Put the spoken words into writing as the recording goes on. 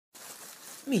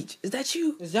Meech, is that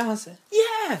you? It's Johnson.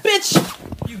 Yeah! Bitch!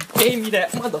 You gave me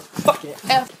that motherfucking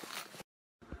F.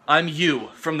 I'm you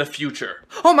from the future.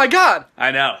 Oh my god!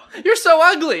 I know. You're so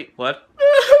ugly! What?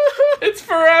 It's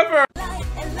forever!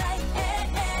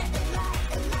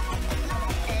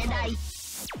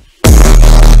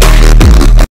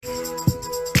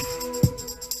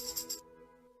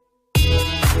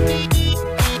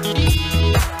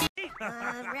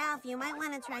 Ralph, you might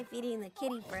want to try feeding the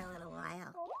kitty for a little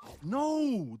while.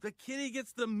 No, the kitty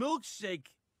gets the milkshake.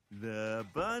 The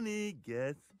bunny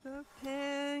gets the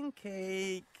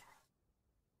pancake.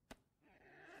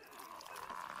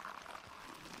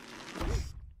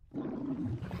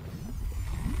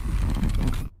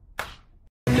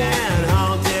 Man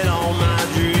haunted all my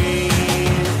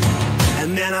dreams,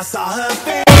 and then I saw her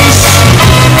face.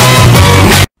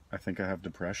 I think I have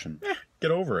depression.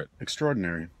 Get over it.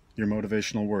 Extraordinary. Your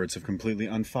motivational words have completely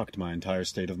unfucked my entire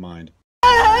state of mind.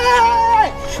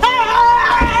 Why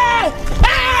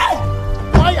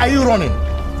are you running?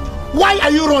 Why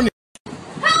are you running?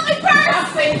 Help me, Purse! I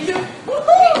saved you!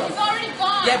 He's already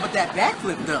gone! Yeah, but that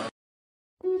backflip though.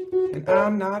 And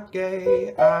I'm not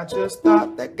gay. I just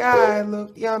thought that guy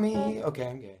looked yummy. Okay,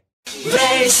 I'm gay.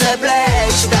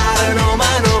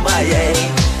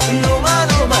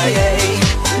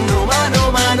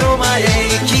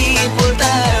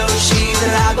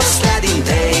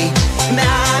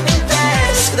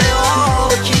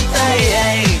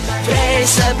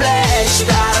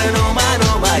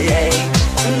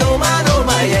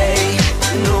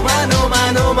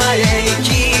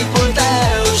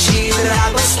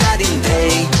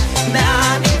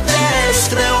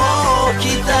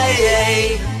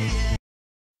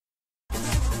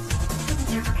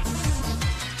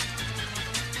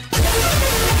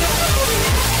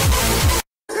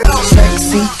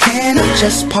 Sexy can I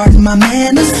just pardon my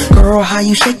manners? Girl, how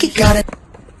you shake it, got it.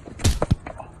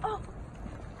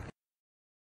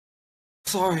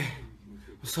 Sorry.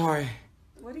 I'm sorry.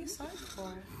 What are you sorry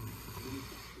for?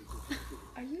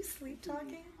 Are you sleep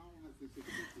talking?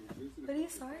 What are you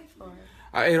sorry for?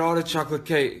 I ate all the chocolate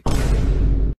cake.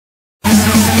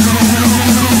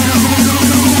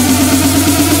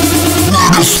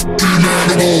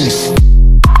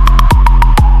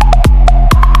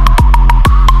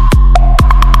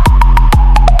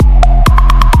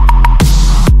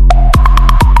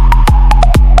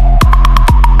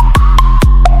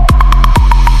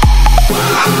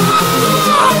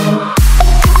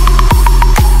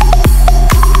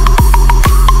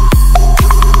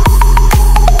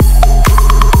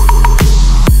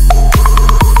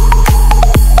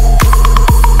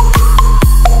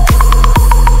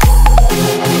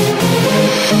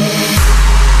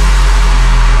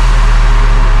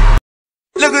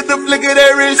 Look at the flick of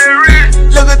their wrist.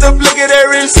 Look at the flick of their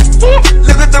wrist.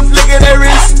 Look at the flick of their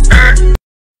wrist.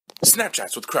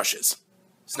 Snapchats with crushes.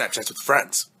 Snapchats with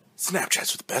friends.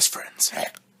 Snapchats with best friends. Did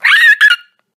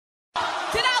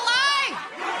I lie?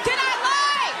 Did I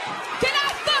lie? Did I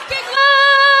fucking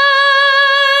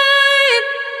lie?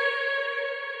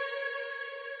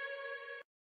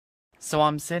 So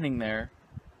I'm sitting there,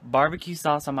 barbecue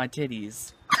sauce on my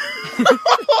titties.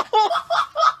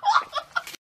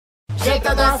 J'ai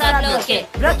tendance à bloquer,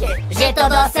 bloquer. J'ai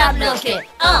tendance à bloquer.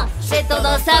 J'ai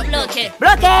tendance à bloquer,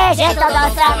 bloquer. J'ai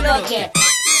tendance à bloquer.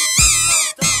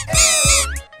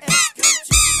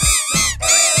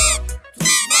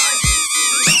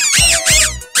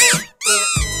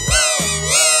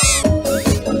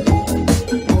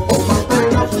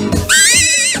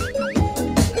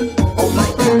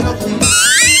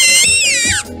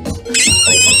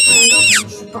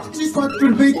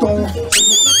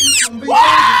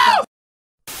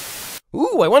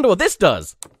 Ooh, I wonder what this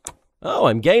does. Oh,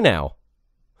 I'm gay now.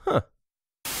 Huh.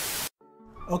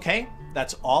 Okay,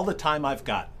 that's all the time I've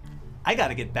got. I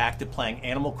gotta get back to playing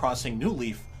Animal Crossing New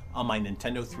Leaf on my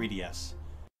Nintendo 3DS.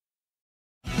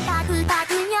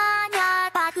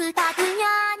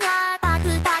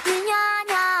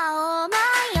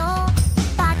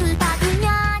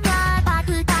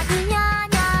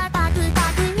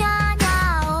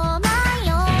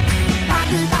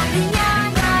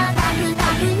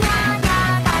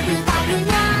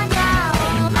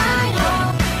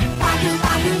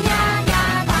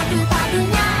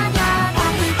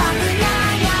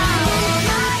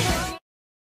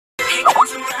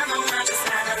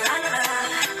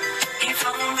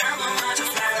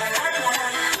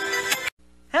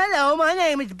 Hello, my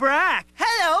name is Brack.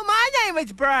 Hello, my name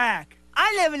is Brack.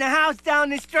 I live in the house down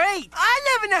the street.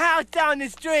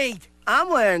 I'm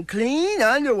wearing clean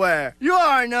underwear. You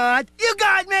are not. You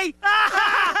got me.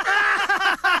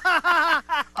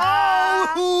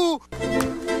 Oh!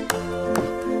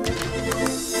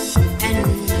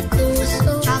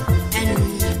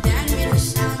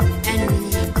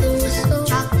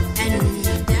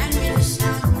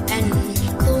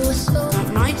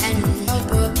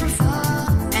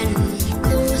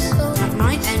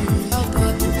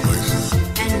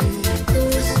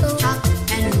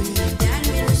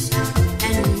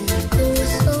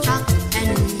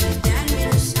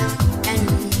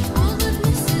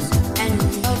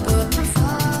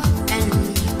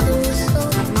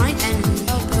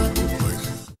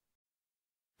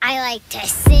 like to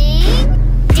sing,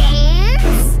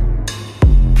 dance,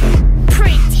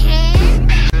 pretend,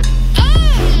 and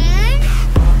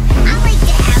I like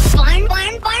to have fun.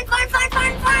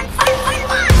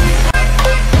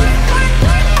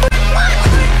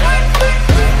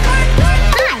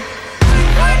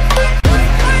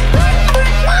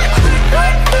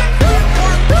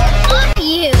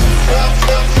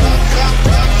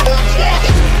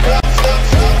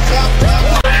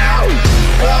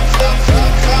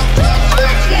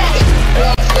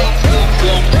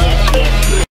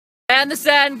 And the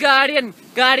Sand Guardian,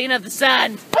 Guardian of the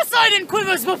Sand. Poseidon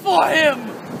quivers before him!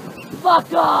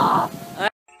 Fuck off!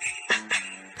 What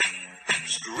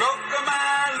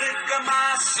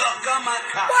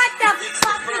the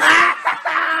fuck is that?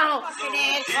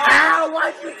 Ow,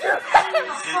 why'd you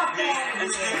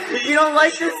do? You don't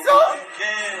like this song?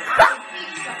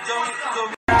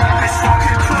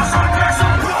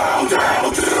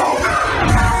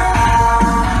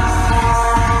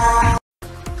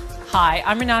 Hi,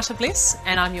 I'm Renata Bliss,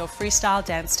 and I'm your freestyle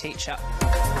dance teacher.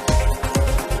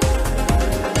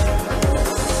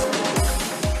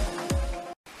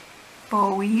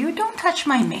 Bo, you don't touch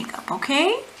my makeup,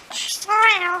 okay?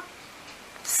 Smile.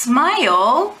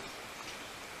 Smile?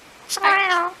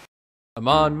 I'm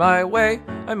on my way,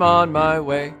 I'm on my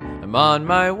way, I'm on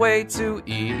my way to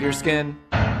eat your skin.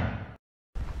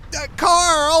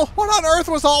 Carl! What on earth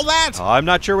was all that? I'm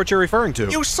not sure what you're referring to.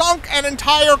 You sunk an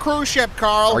entire cruise ship,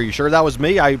 Carl! Are you sure that was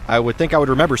me? I would think I would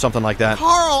remember something like that.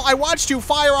 Carl, I watched you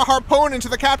fire a harpoon into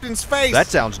the captain's face! That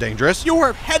sounds dangerous. You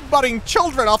were headbutting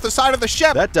children off the side of the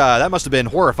ship! That must have been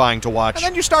horrifying to watch. And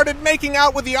then you started making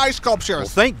out with the ice sculptures! Well,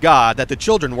 thank God that the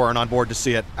children weren't on board to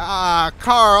see it.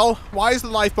 Carl, why is the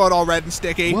lifeboat all red and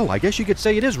sticky? Well, I guess you could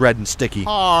say it is red and sticky.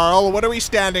 Carl, what are we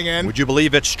standing in? Would you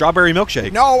believe it's strawberry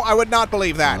milkshake? No, I would not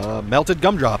believe that. Melted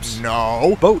gumdrops.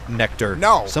 No. Boat nectar.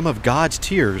 No. Some of God's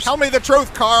tears. Tell me the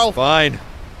truth, Carl. Fine.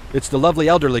 It's the lovely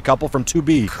elderly couple from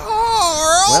 2B. Carl!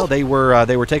 Well, they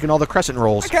were taking all the crescent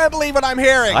rolls. I can't believe what I'm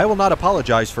hearing. I will not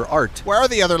apologize for art. Where are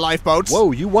the other lifeboats?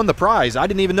 Whoa, you won the prize. I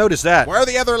didn't even notice that. Where are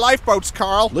the other lifeboats,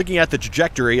 Carl? Looking at the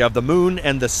trajectory of the moon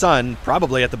and the sun,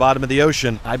 probably at the bottom of the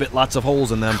ocean. I bet lots of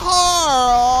holes in them.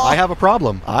 Carl! I have a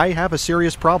problem. I have a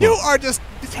serious problem. You are just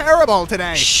terrible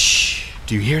today. Shh.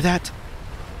 Do you hear that?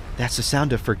 That's the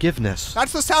sound of forgiveness.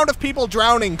 That's the sound of people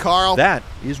drowning, Carl. That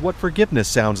is what forgiveness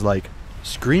sounds like.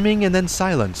 Screaming and then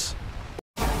silence.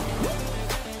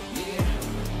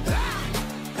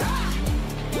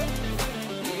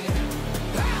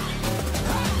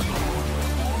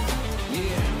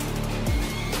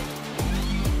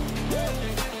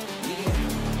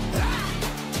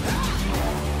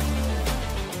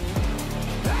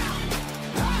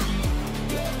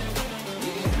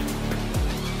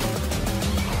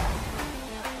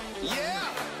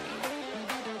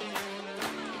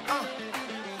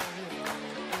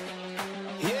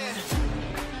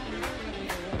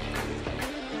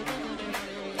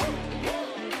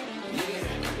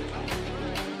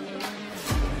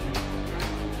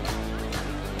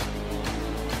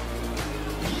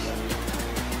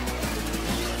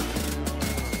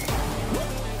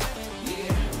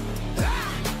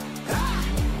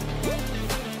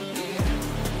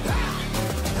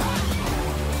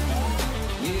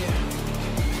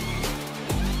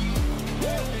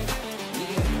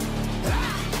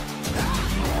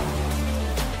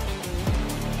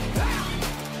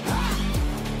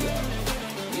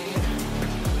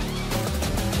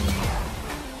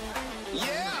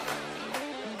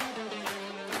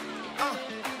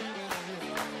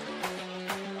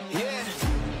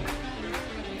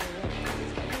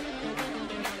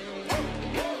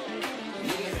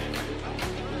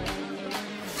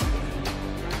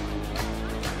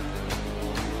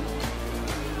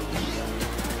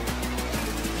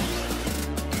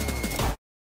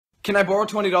 Can I borrow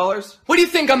 $20? What do you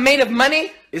think, I'm made of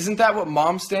money? Isn't that what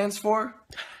mom stands for?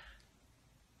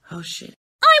 Oh shit.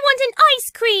 I want an ice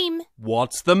cream!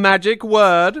 What's the magic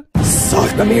word?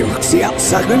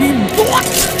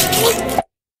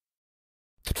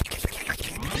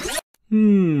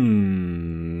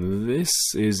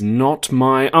 This is not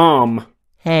my arm.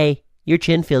 Hey, your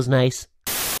chin feels nice.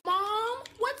 Mom,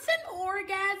 what's an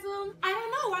orgasm? I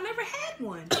don't know, I never had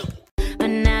one. But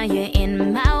now you're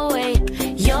in my way.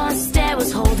 Your stare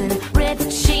was holding, ripped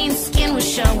jeans, skin was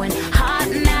showing. Hot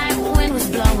night, wind was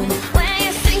blowing. Where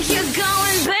you think you're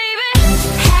going, baby?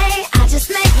 Hey, I just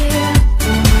met you,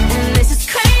 and this is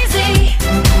crazy.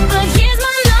 But here's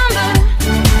my number,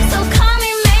 so call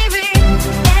me maybe.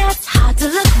 It's hard to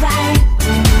look right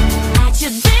at you,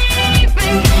 baby.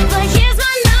 But here's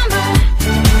my number,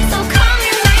 so call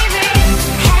me maybe.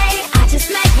 Hey, I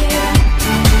just met you,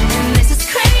 and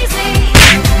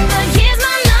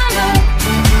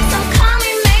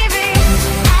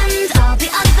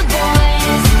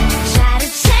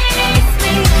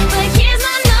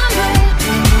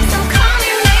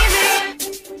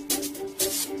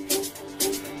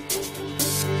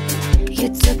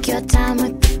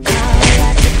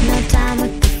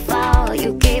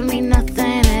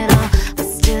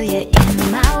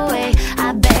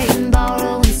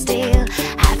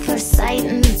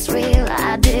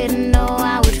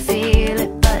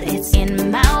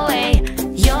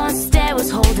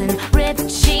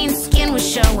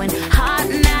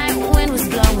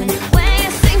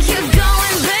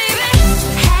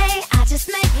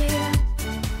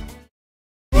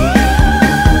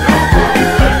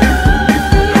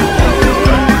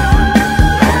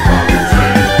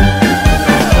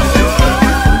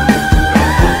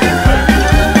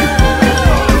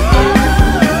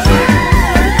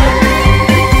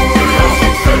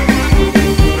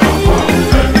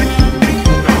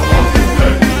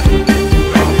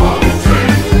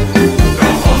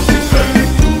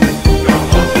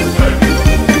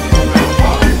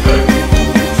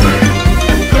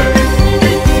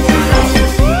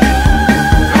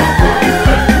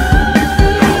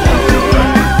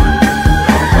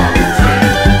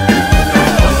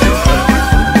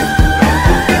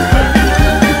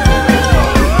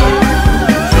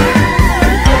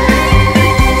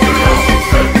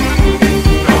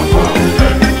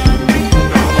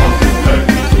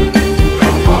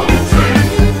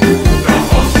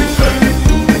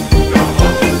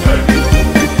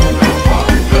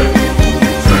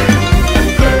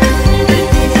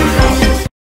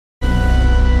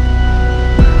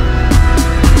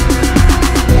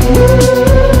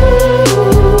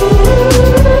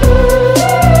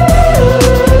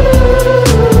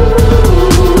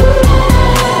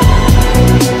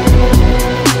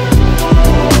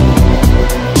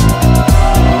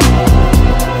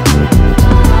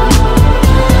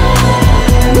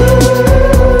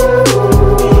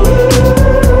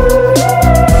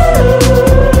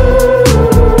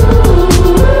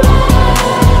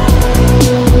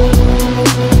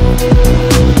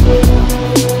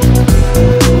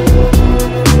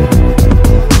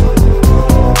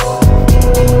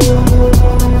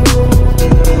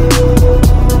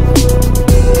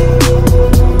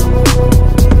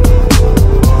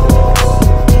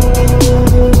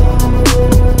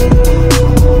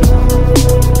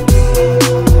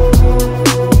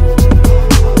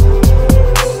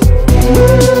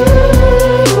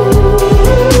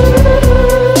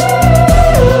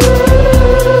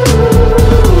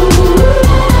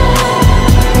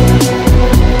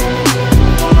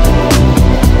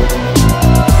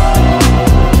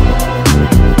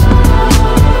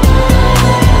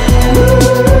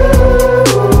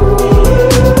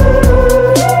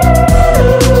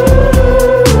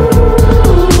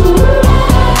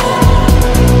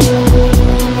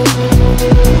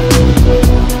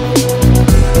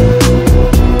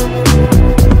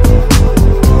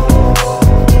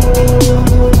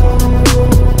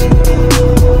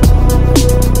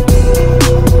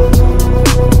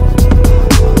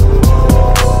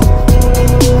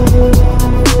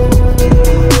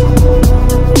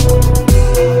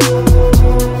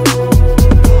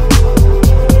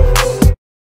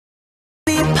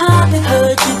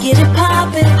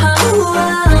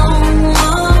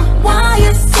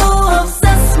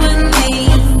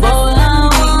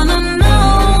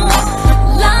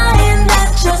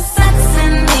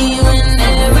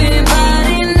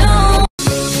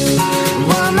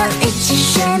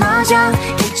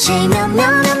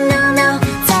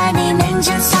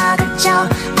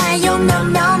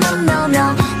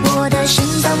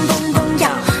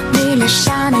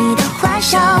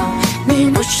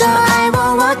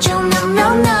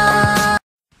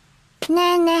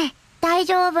大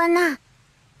丈夫な。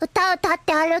歌歌っ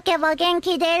て歩けば元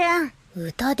気出る。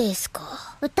歌ですか。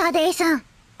歌です。うん。破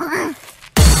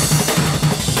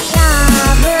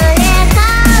れか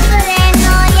ぶれの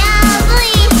やぶ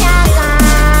医者が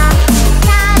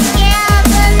竹や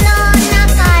ぶの中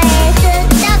へ吸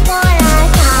ったこら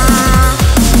さ。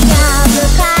やぶ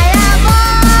から棒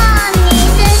に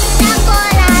吸ったこ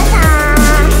らさ。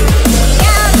破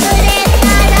れた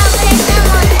ラブレタ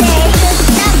持って吸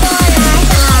ったこら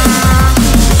さ。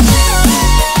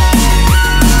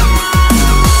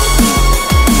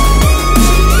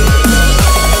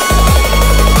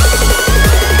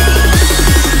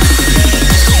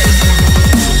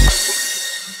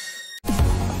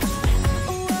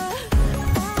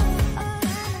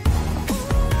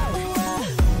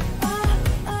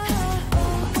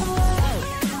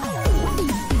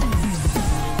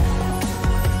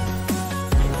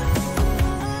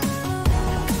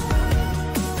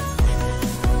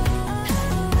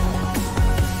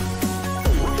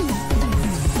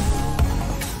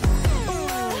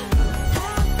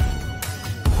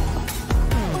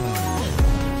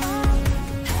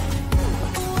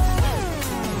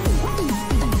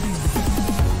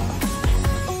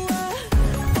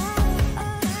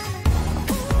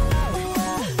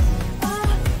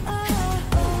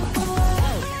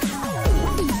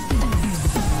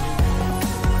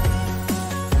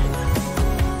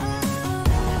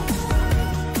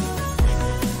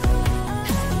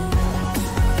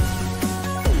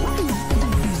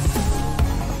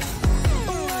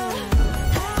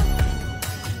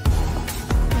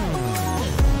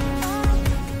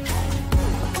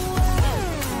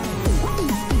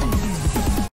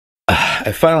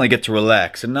I finally get to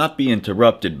relax and not be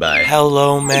interrupted by...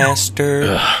 Hello,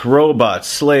 Master. Robot,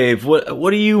 slave, what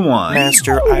do you want?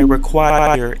 Master, I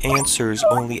require answers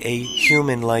only a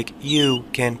human like you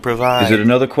can provide. Is it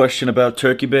another question about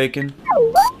turkey bacon?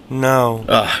 No.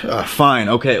 Fine,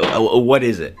 okay, what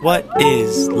is it? What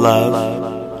is love?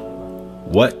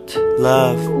 What?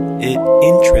 Love. It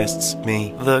interests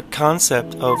me. The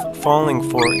concept of falling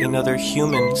for another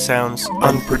human sounds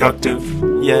unproductive,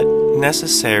 yet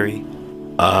necessary.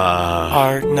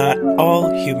 Are not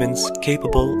all humans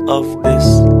capable of this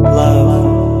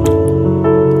love?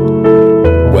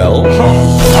 Well,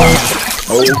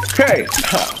 okay.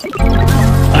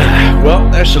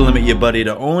 Well, that should limit you, buddy,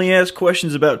 to only ask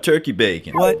questions about turkey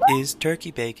bacon. What is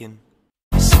turkey bacon?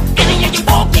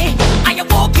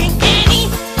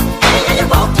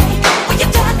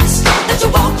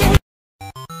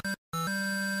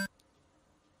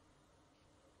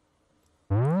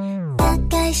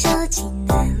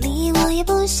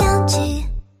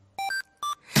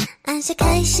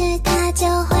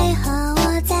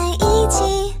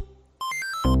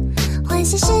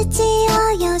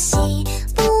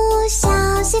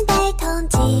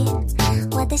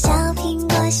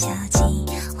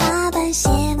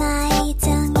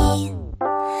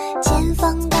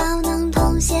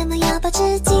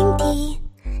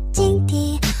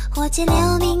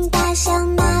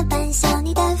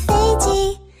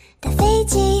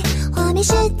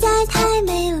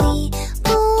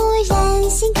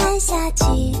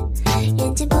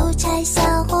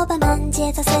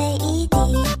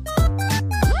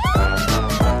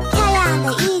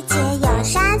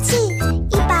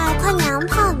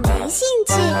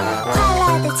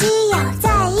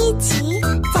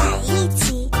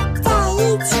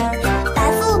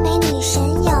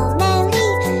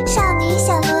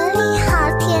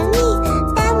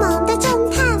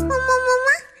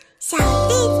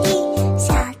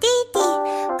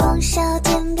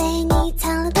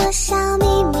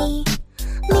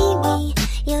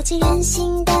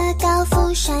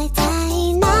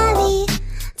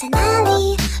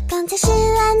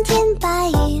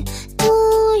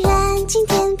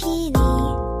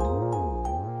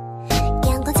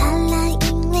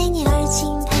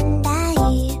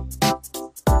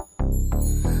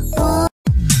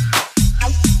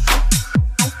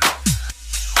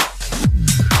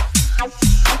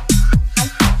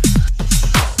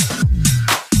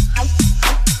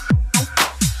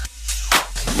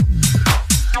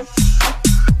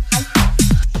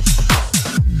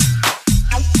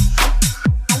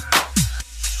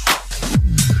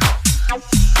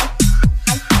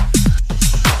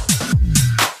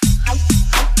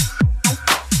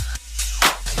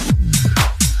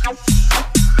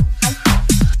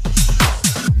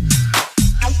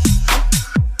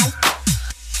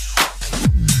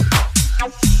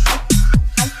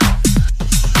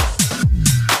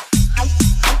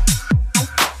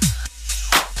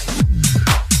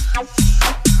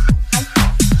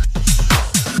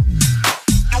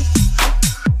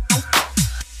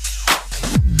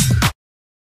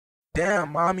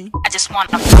 Damn, mommy. I just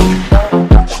want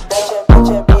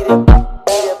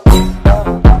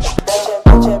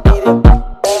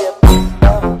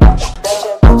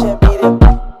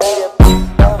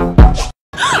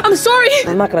I'm sorry.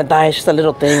 I'm not gonna die, it's just a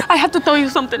little thing. I have to tell you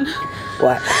something.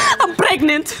 What? I'm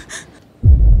pregnant.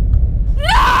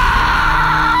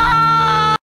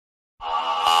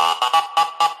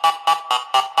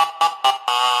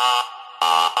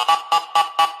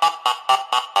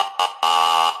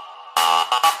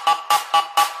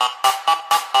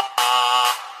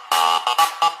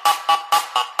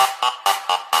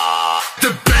 The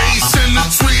bass and the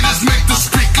tweeters make the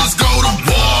speakers go to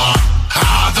war.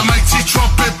 Ah, the mighty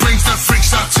trumpet brings the freaks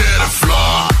out to the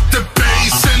floor. The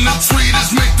bass and the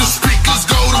tweeters make the speakers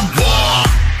go to war.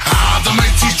 Ah, the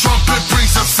mighty trumpet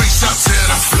brings the freaks out to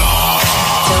the floor.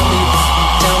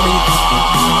 Tell me,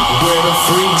 where the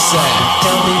freaks at?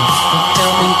 Tell me,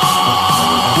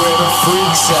 where the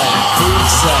freaks at?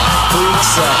 Freaks at,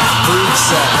 freaks at,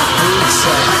 freaks at, freaks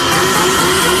at.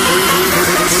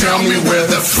 Tell me where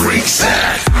the freaks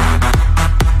at.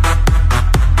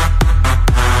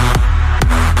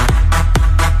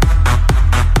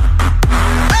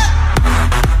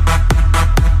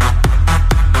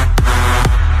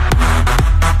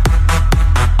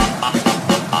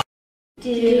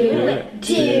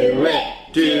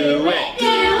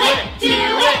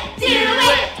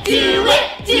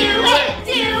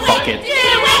 Fuck it.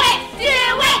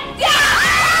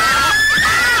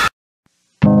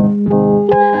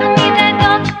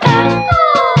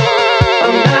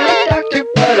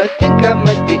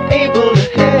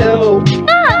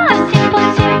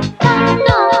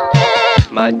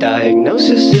 My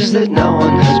diagnosis is that no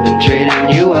one has been treating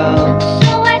you well.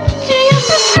 So what do you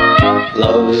prescribe?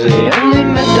 Love's the only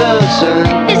medicine.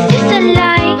 Is this a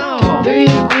lie? No. 3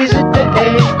 degrees a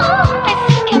day. Oh, I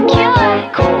think I'm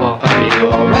cured. Cool. Are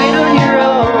you alright on your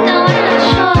own? No, I'm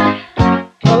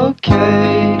not sure.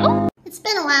 Okay. It's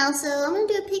been a while, so I'm gonna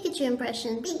do a Pikachu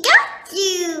impression.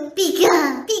 Pikachu!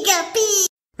 Pika! Pika! Pika!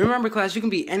 Remember, class, you can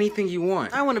be anything you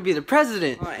want. I want to be the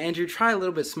president. Oh, Andrew, try a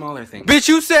little bit smaller thing. Bitch,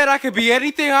 you said I could be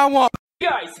anything I want.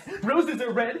 Guys, roses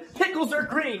are red, pickles are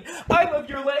green. I love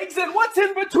your legs and what's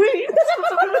in between.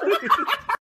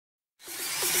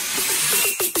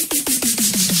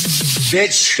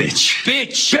 Bitch, bitch,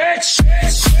 bitch, bitch.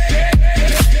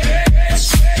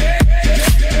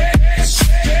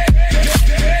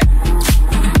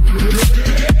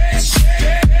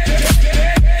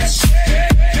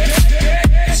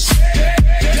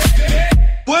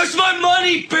 Where's my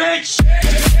money, bitch?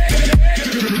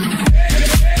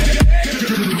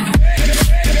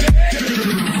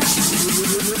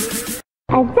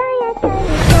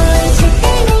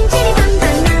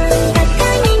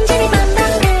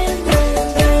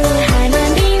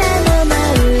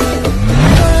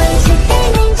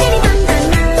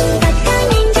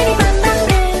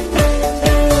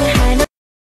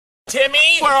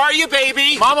 Timmy, where are you,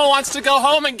 baby? Mama wants to go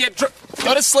home and go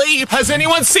to sleep. Has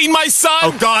anyone seen my son?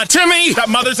 Oh, God. Timmy! That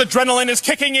mother's adrenaline is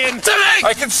kicking in. Timmy!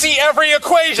 I can see every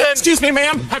equation. Excuse me,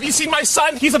 ma'am. Have you seen my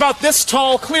son? He's about this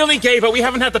tall, clearly gay, but we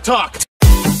haven't had the talk.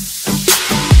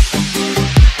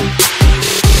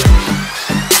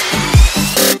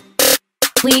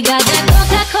 We got the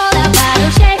Coca-Cola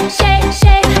bottle, shake, shake,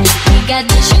 shake. We got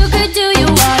the sugar, do you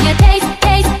wanna taste,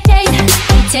 taste, taste?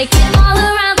 We take it all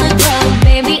around the globe,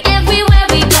 baby, everywhere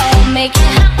we go. Make it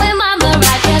hot with Mama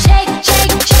Rock, yeah, shake,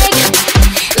 shake, shake.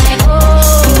 Like,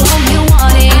 oh, you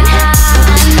want it,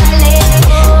 andale,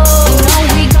 oh, no,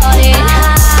 we got it,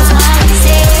 that's why we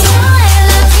say, soy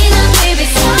Latina,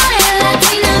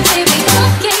 baby,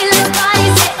 don't get la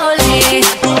party, say ole.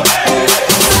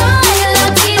 Soy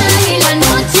Latina y la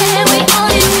noche, we own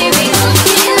it, baby, don't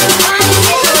get la party,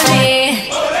 say ole.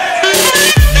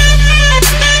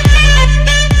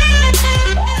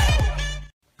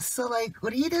 So, like,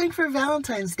 what are you doing for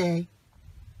Valentine's Day?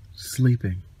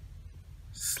 Sleeping.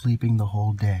 Sleeping the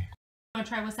whole day. Want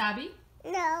to try wasabi?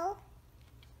 No.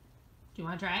 Do you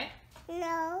want to try it?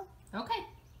 No. Okay.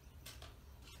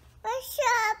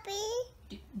 Wasabi.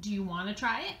 Do you want to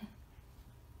try it?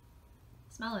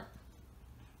 Smell it.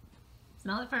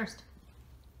 Smell it first.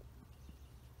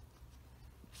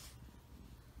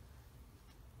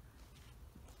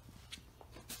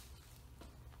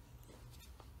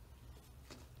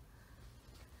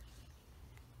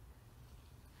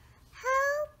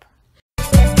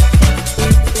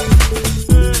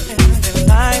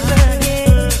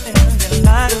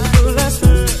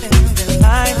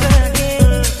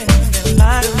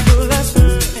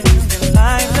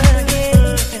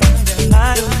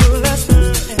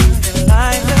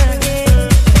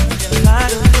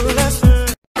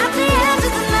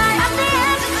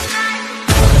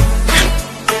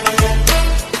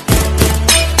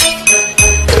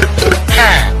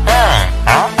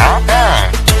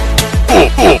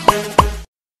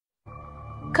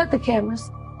 cameras.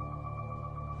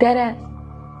 Dead ass.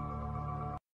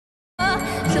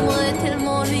 J'aimerais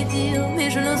tellement lui dire, mais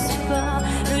je n'ose pas.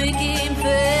 Lui qui me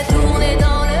fait tourner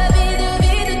dans le vide,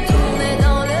 vide, tourner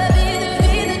dans le vide,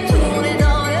 vide, tourner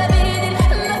dans le vide.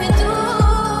 Il m'a fait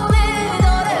tourner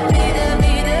dans le vide,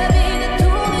 vide, vide,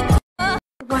 tourner.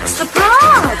 What's the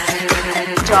problem?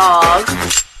 Dog.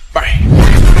 Bye.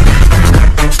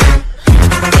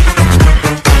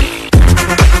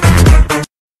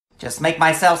 Just make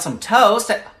myself some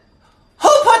toast. Who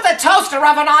put the toaster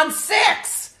oven on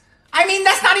 6? I mean,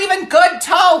 that's not even good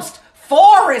toast.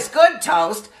 4 is good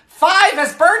toast. 5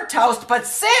 is burnt toast, but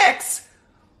 6?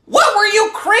 What were you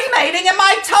cremating in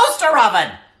my toaster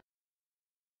oven?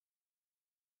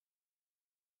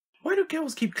 Why do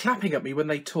girls keep clapping at me when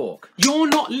they talk? You're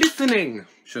not listening!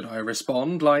 Should I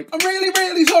respond like, I'm really,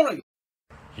 really sorry?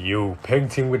 You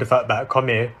painting with the fat back, come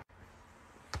here.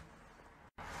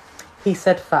 He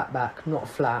said fatback, not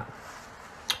flat.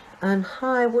 And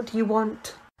hi, what do you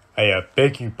want? I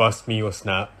beg you bust me your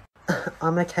snap.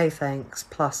 I'm okay, thanks.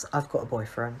 Plus, I've got a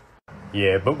boyfriend.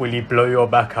 Yeah, but will he blow your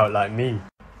back out like me?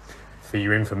 For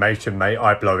your information, mate,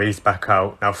 I blow his back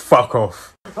out. Now fuck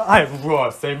off. I'm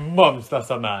Ross, say mums,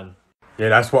 that's a man. Yeah,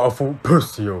 that's what I thought,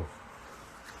 pussy you.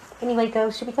 Anyway,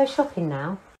 girls, should we go shopping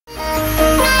now?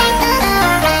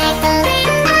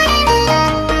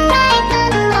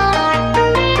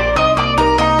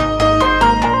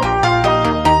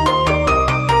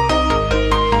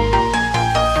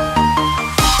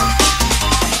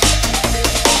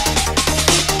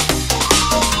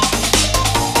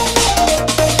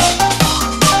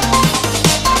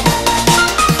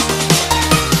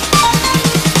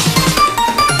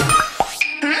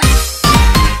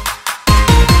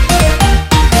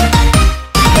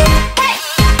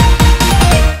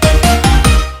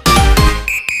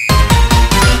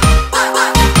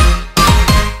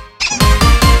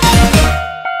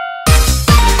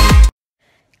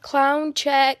 Clown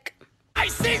check. I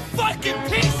see fucking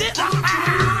pieces.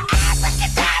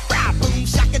 Boom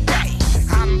shaka day.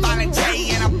 I'm Bonnie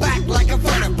and I'm back like a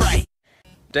vertebrae.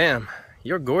 Damn,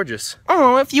 you're gorgeous.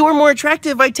 Oh, if you were more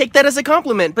attractive, I'd take that as a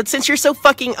compliment. But since you're so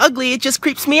fucking ugly, it just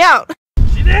creeps me out.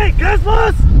 Damn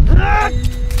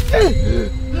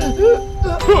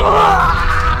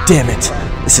it,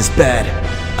 this is bad.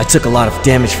 I took a lot of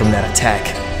damage from that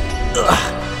attack. Ugh,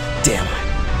 damn.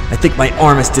 I think my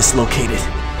arm is dislocated.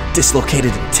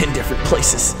 Dislocated in 10 different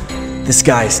places. This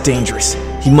guy is dangerous.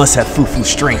 He must have foo-foo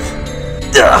strength.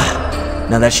 Ugh!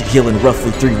 Now that should heal in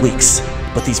roughly 3 weeks.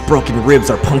 But these broken ribs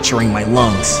are puncturing my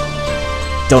lungs.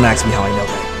 Don't ask me how I know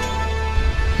that.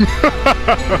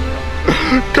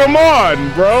 Come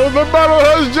on, bro. The battle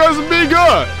has just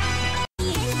begun.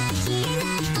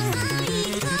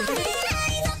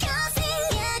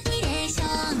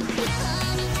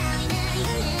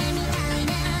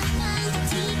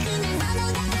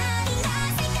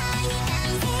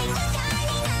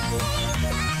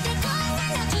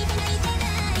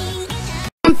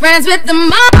 I'm friends with the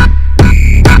mom.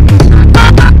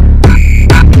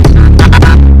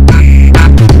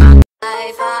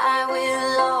 I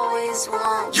will always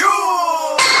want you.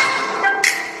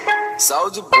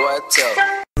 Soldier boy,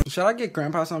 tell. Should I get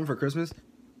Grandpa something for Christmas?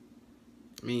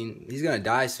 I mean, he's gonna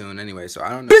die soon anyway, so I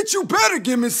don't know. Bitch, you better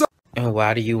give me some. And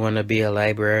why do you want to be a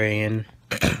librarian?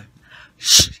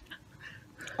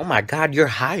 Oh my God, you're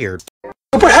hired. Well,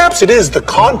 perhaps it is the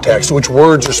context in which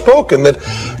words are spoken that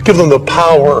give them the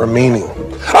power or meaning.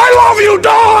 I love you,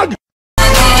 dog!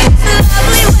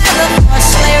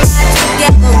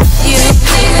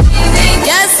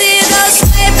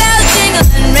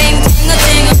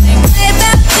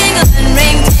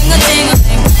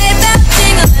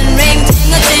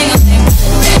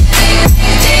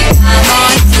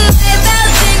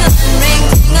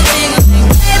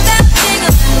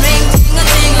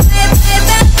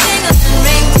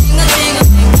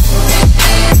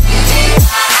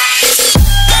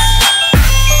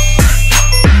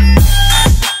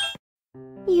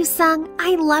 You sung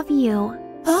I Love You.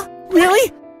 Huh?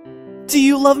 Really? Do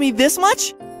you love me this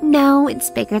much? No, it's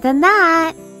bigger than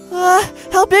that.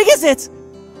 How big is it?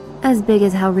 As big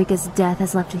as how Rika's death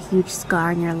has left a huge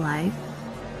scar in your life.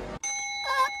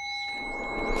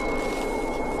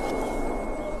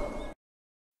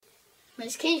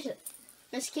 Miss Keisha.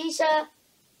 Miss Keisha.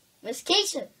 Miss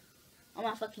Keisha. Oh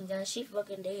my fucking God, she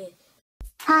fucking dead.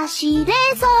 走れ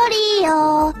ソリ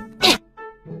よ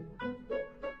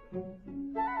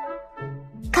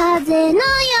風のよ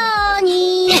う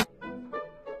に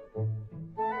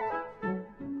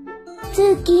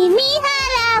月見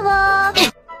原を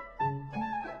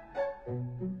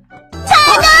パ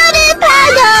ドルパ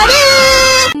ドル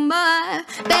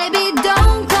Baby,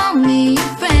 don't come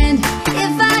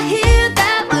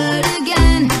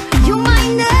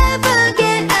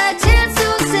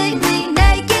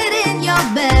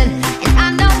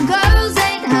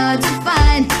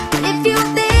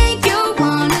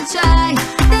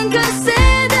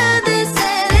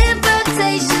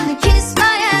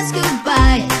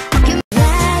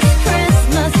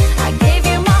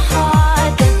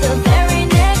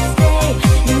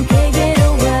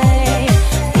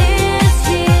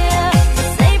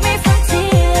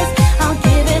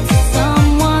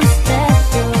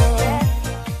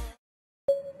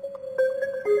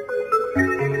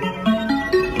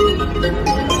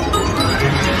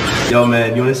Yo,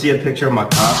 man, you wanna see a picture of my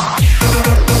cop?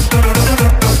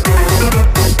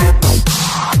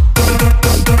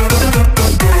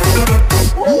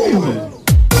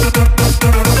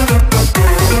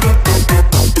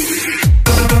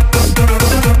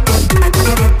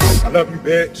 I love you,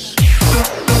 bitch.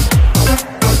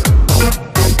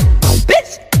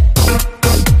 Bitch!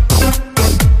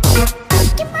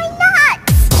 Get my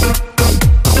nuts!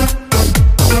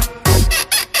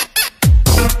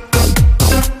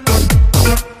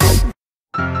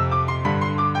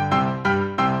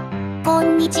 こ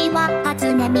んにちは、初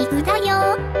音ミクだ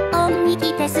よ。音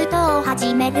域テストを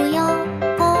始めるよ。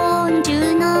高音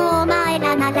中のお前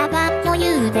らならば余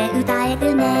裕で歌え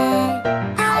るね。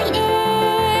はい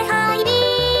はい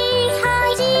は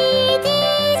い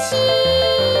GTC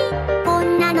こ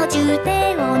んなの重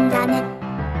低音だね。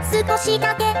少し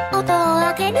だけ音を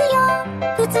上げるよ。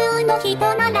普通の人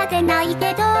なら出ない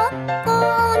けど、高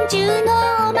音中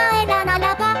のお前らな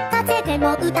らば風で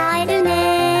も歌える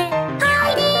ね。は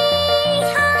い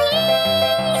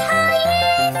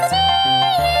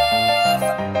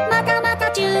またま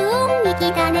た中音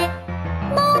域だね。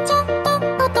もうちょっと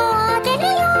音を上げる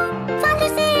よ。ファル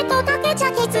セートだけじ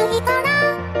ゃきついから。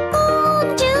高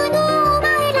音中のお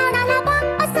前らならば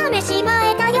朝飯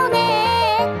前だよね。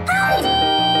はい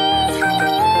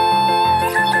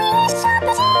シャープ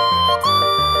GT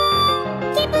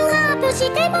ヒップハープし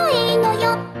てもいいのよ。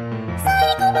最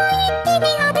後は一気に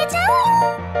当てちゃうよ。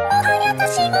もはや歌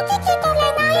詞も聞き取れ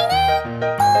ないね。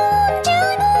高音中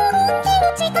の音気の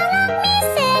力見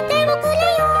せておくれ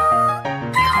よ。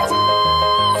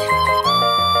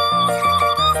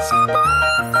シャープ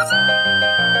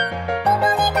おま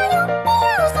りだよ、いや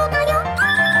嘘だよ。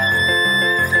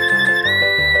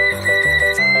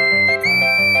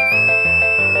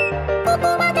ここ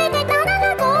まで出たら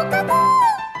合格。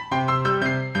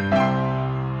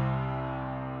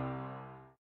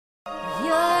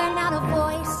You're not a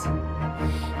voice,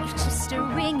 you're just a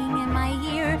ringing in my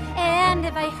ear. And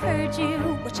if I heard you,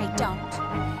 which I don't,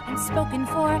 and spoken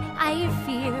for, I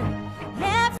fear.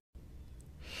 Never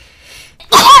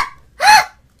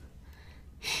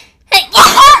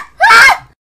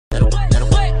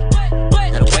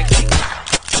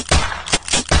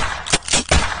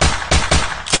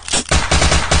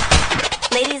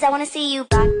Ladies, I want to see you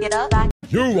back it up.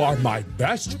 You are my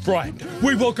best friend.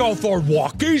 We will go for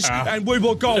walkies, and we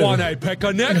will go on a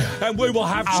picnic, and we will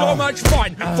have so much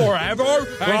fun forever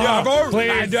and ever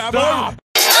and ever.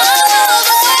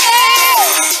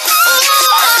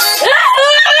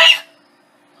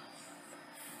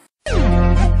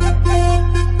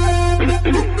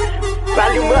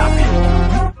 Volume up.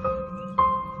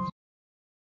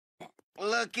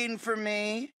 Looking for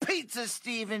me? Pizza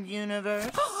Steven Universe.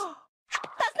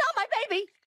 That's not my baby.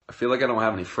 I feel like I don't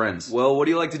have any friends. Well, what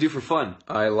do you like to do for fun?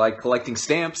 I like collecting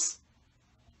stamps.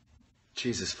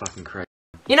 Jesus fucking Christ.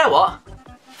 You know what?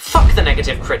 Fuck the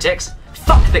negative critics.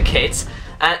 Fuck the kids.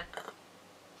 And...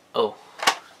 oh.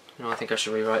 No, I think I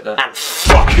should rewrite that. And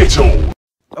fuck it all!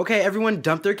 Okay, everyone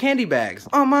dump their candy bags.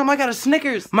 Oh, Mom, I got a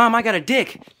Snickers. Mom, I got a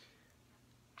dick.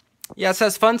 Yeah, it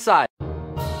says fun side.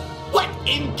 What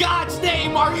in God's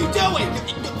name are you doing?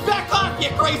 Back off, you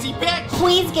crazy bitch!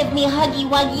 Please give me huggy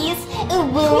wuggies. Ooh,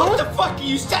 woo. What the fuck are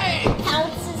you saying?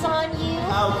 Pounces on you.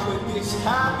 How could this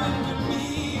happen to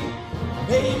me?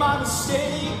 Made my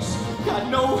mistakes, got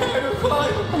nowhere to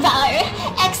run. Var,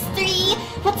 X3.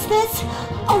 What's this?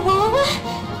 Oh, whoa.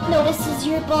 Notices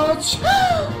your bulge.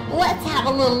 Let's have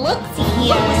a little look-see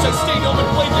here. I wish I stayed home and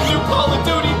played the new Call of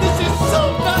Duty. This is so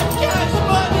not cash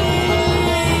money!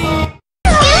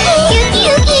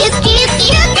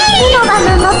 のマ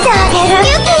マ持ってあげる。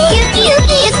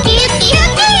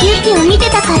ユキを見て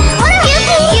たから。ほら。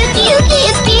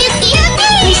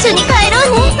一緒に帰ろ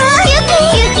うね。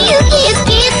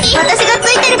私がつ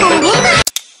いてるからね。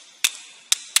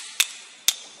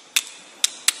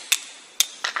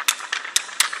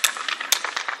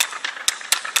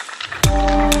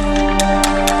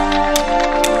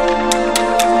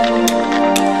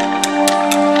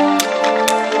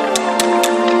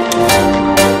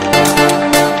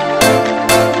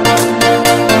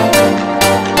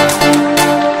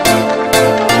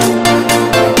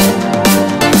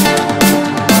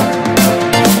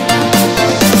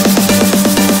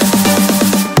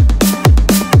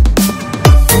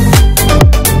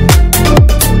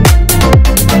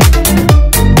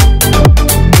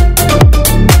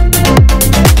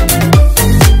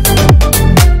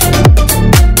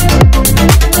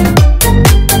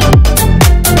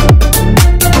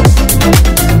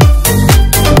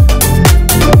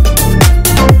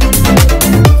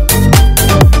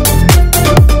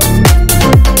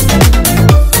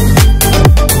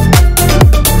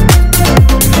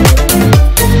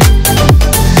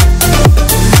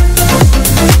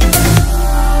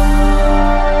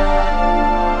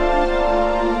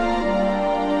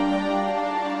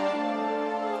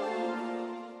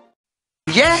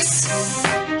Yes,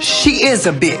 she is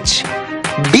a bitch.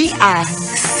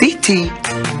 B-I-C-T-H.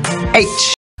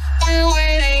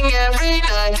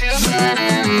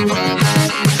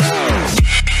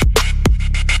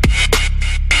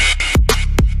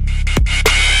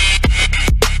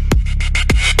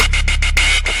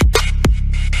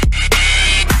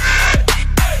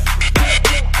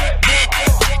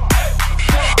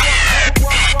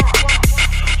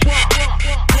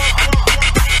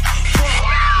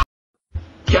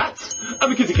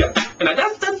 I'm a kitty cat, and I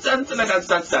dance, dance, dance, and I dance,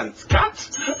 dance, dance. Cat,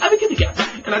 I'm a kitty cat,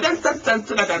 and I dance, dance,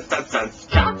 dance, and I dance, dance, dance.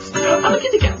 Cat, I'm a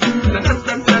kitty cat, and I dance,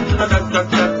 dance, dance, and I dance,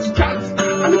 dance, dance. Cat,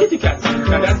 I'm a kitty cat,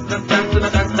 and I dance, dance, dance, and I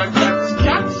dance, dance, dance.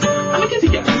 Cat, I'm a kitty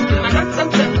cat, and I dance,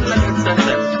 dance, dance, and I dance, dance,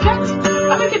 dance. Cat,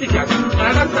 I'm a kitty cat, and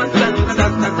I dance, dance, dance, and I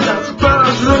dance, dance, dance.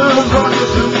 Birds, little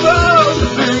rockets, and birds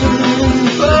sing.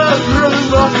 Birds, little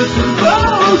rockets, and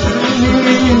birds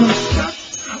sing. Cat,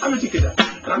 I'm a kitty cat.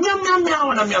 And I'm meow meow meow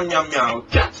and I'm meow meow meow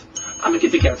cat. I'm a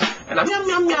kitty cat and I'm meow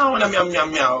meow meow and I'm meow meow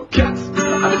meow cat.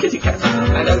 I'm a kitty cat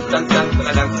and I dance dance dance and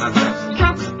I dance dance dance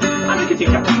cat. I'm a kitty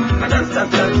cat and I dance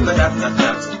dance dance and I dance dance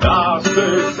dance. I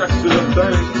say sexy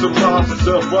things to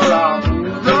myself while I'm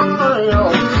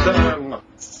dancing.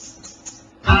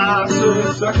 I say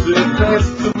sexy things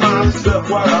to myself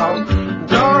while I'm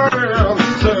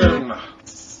dancing.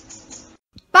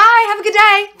 Bye, have a good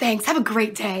day. Thanks, have a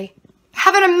great day.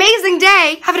 Have an amazing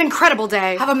day. Have an incredible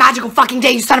day. Have a magical fucking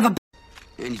day, you son of a...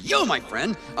 And you, my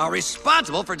friend, are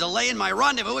responsible for delaying my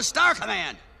rendezvous with Star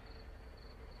Command.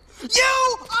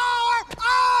 You are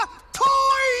a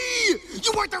toy!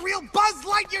 You weren't the real Buzz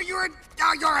Lightyear, you're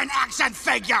an action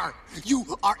figure! You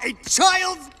are a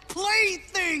child's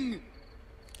plaything!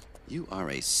 You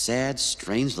are a sad,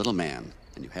 strange little man,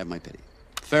 and you have my pity.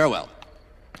 Farewell.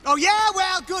 Oh yeah?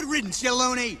 Well, good riddance, you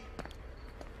loony!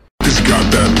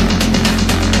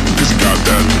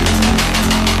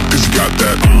 Got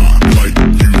that, like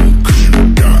you, 'cause you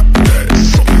got that,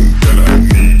 something that I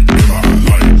need in my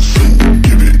life, so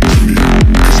give it to me.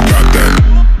 'Cause got that,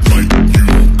 like you,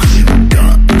 'cause you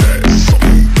got that,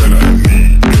 something that I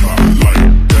need in my life,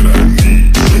 that I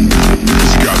need, so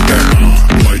 'cause got that,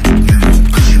 like you,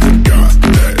 'cause you got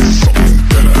that, something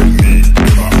that I need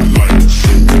in my life,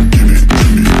 so give it to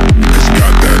me. 'Cause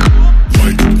got that,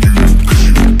 like you, 'cause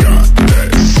you got that,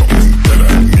 something that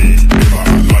I need in my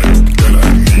life, that I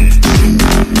need.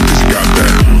 Got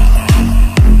that.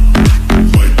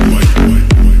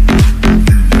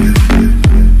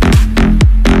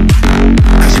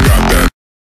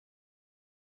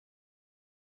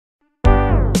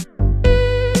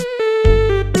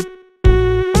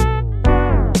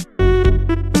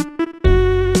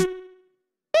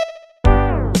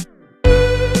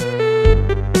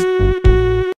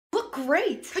 Look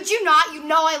great. Could you not? You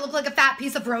know I look like a fat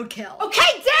piece of roadkill.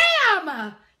 Okay,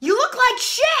 damn! You look like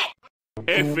shit!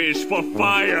 F is for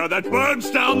fire that burns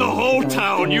down the whole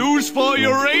town. Use for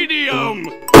uranium.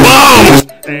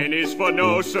 N is for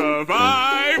no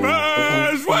survivors.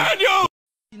 When you...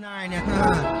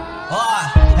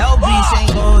 LBs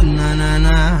ain't go na na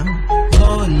na,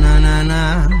 go na na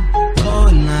na, go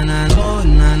na na, go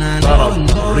na na, go na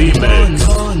na, remix.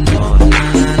 Go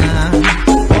na na,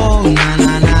 go na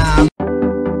na na.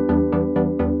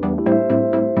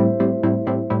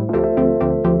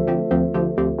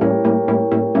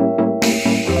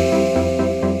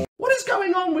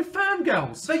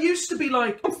 Girls. They used to be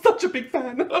like, I'm such a big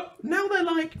fan. Now they're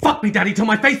like, fuck me daddy till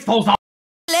my face falls off.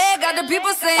 Got the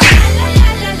people say,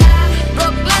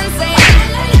 Brooklyn say,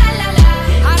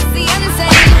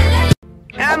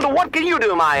 And what can you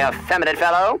do, my effeminate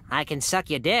fellow? I can suck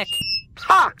your dick.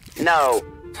 Ha! No.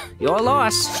 Your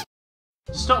loss.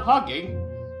 Stop hugging.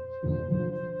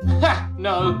 Ha!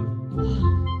 No.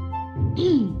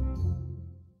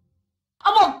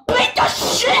 I'm gonna beat the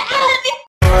shit out of you!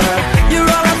 You're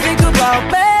all I think about,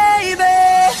 baby.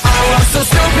 Oh, I'm so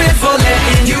stupid for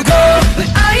letting you go. But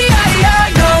I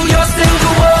know you're still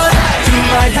the one. You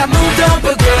might have moved on,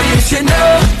 but girl, you should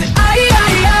know that I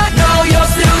know you're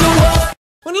still the one.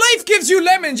 When life gives you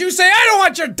lemons, you say, I don't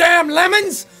want your damn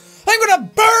lemons. I'm gonna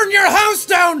burn your house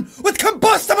down with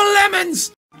combustible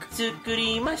lemons.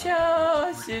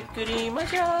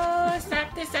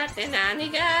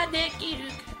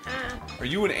 Are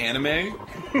you an anime?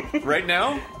 Right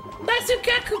now?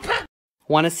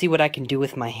 Want to see what I can do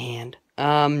with my hand?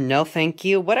 No thank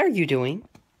you. What are you doing?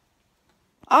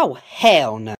 Oh,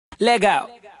 hell no. Leg out.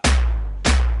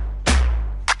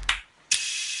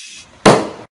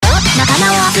 仲間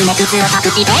を集め靴を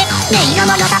隠して音色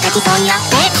の良さで競い合っ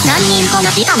て何人こな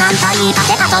した何体か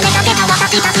せたそれだけが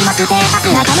私たちのステータ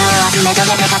ス仲間を集めと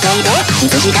げて稼いでい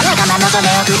つしか仲間もそれ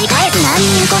を繰り返す何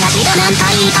人こなした何体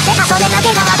かせたそれだ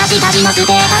けが私たちのス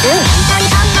テータス変態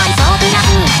三昧ソープラ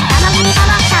フたまに変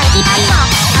わった液体は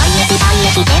体液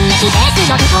点滅ベース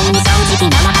の不本に正直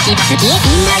な私が好き信頼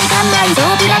三昧ソ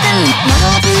ープラフ喉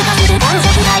を通過する感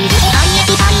触大事体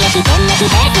液点滅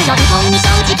ベースの不本に正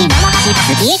直な私が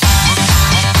好き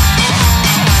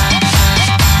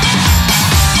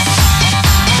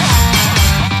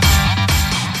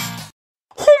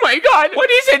Oh my god, what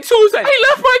is it, Susan? I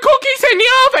left my cookies in the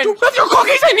oven! You left your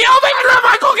cookies in the oven! I left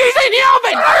my cookies in the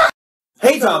oven!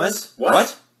 Hey, Thomas.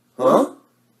 What? Huh?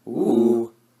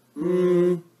 Ooh.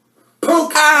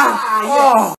 Poke!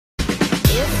 Ah!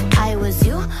 If I was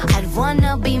you, I'd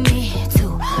wanna be me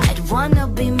too. I'd wanna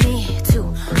be me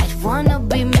too. I'd wanna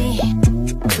be me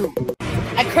too.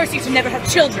 I curse you to never have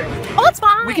children. Oh, it's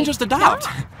fine. We can just adopt.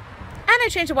 No. And I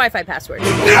changed the Wi-Fi password. No!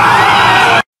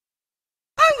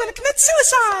 I'm gonna commit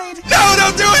suicide! No,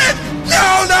 don't do it!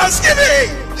 No, no,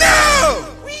 Skippy! No!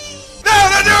 No,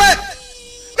 don't do it!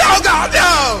 No, God,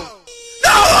 no!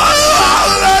 No,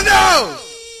 no, no!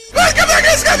 Wait, come back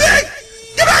here, Skippy!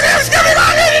 Come back here, Skippy!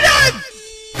 Come here, you're done!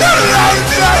 No, no, no,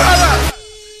 no, no, no!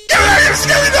 Get back here,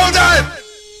 Skippy, don't do it!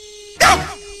 No!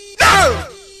 No!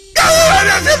 No,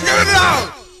 no, Skippy, no!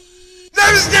 No,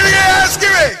 Skippy,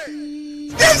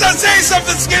 Skippy! Skippy, say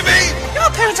something, Skippy!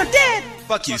 Your parents are dead!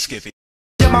 Fuck you, Skippy.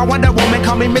 My Wonder Woman,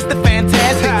 call me Mr.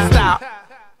 Fantastic. Stop.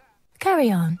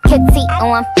 Carry on. Kitsy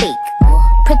on feet.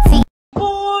 Pretty.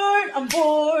 I'm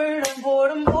bored.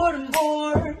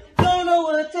 Don't know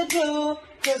what to do,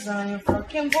 cause I'm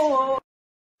fucking bored.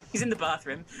 He's in the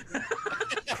bathroom.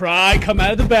 Cry, come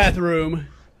out of the bathroom.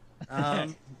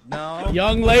 No.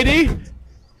 Young lady,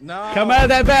 no. Come out of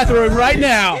that bathroom right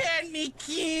now.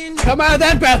 Come out of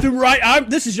that bathroom right.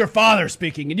 This is your father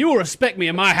speaking, and you will respect me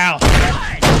in my house.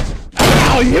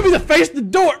 Ow, you hit me in the face of the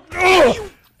door. Ugh.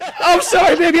 I'm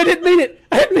sorry, baby. I didn't mean it.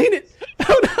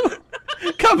 Oh, no.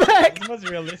 Come back. This is the most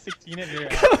realistic teenager.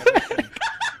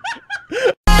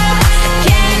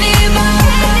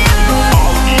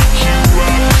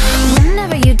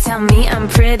 Whenever you tell me I'm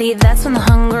pretty, that's when the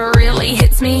hunger really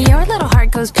hits me. Your little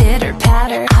heart goes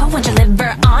pitter-patter. I want your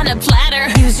liver on a platter.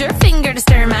 Use your finger to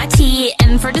stir my tea,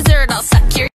 and for dessert I'll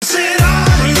suck your... I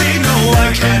really know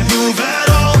I can't move at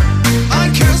all. I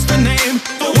curse the name,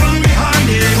 the one behind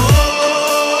it all.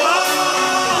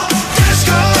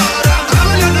 Discord,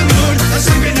 I'm in the mood. I'm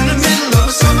sleeping in the middle of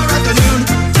a summer afternoon.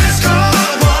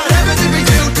 Discord, whatever did we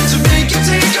do to make you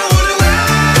take a hold away?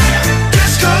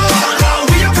 Discord, while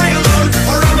we are praying alone,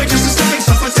 or are we just a stepping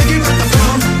stone for taking back the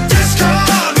throne?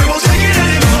 Discord, we won't take it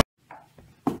anymore.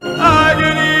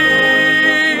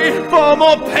 Agony! Far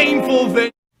more painful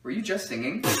than... Were you just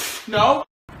singing? No.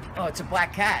 Oh, it's a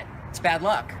black cat. It's bad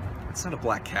luck. It's not a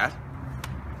black cat.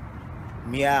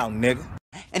 Meow, nigga.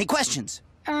 Any questions?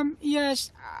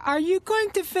 Yes. Are you going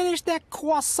to finish that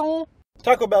croissant?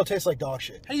 Taco Bell tastes like dog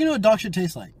shit. How do you know what dog shit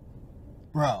tastes like?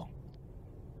 Bro!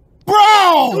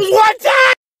 What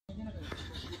the?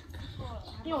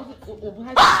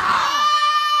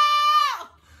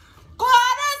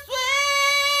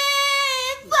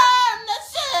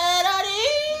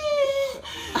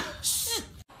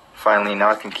 Finally, now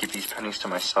I can keep these pennies to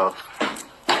myself.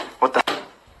 What the?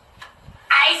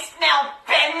 I smell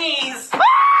pennies!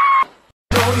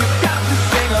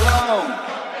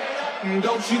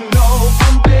 Don't you know,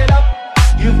 pump it up.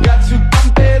 You've got to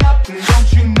pump it up.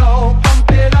 Don't you know,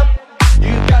 pump it up.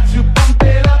 You've got to pump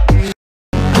it up.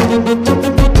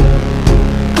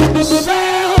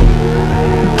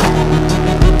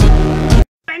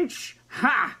 Bench!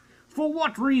 Ha! For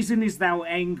what reason is thou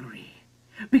angry?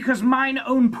 Because mine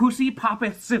own pussy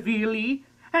poppeth severely,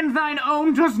 and thine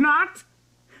own does not?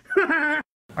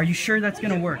 Are you sure that's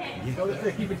gonna work?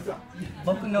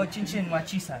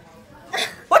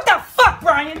 What the fuck,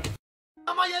 Brian?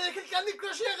 Mamá, ya dejé el Candy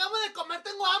Crush y acabo de comer,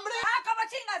 tengo hambre. Ah, ¿cómo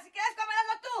chingas? Si quieres comer,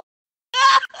 hazlo tú.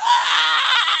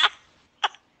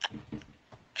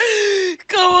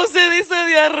 ¿Cómo se dice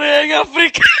diarrea en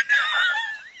africano?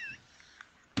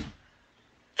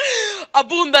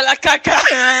 Abunda la caca.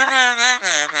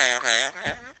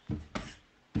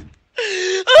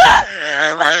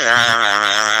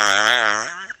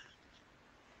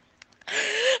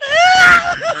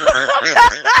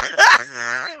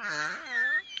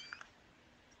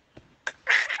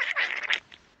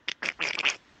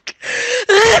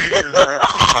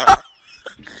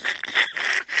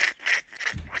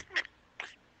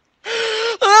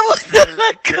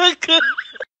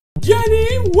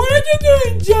 Johnny, what are you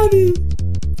doing, Johnny?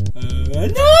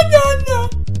 No.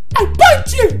 I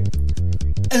punch you!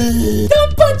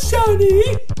 Don't punch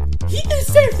Johnny! He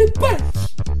deserves a punch!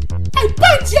 I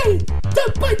punch you!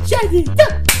 Don't punch Johnny!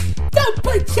 Don't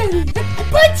punch Johnny! I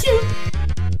punch you!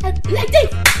 Like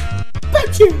this!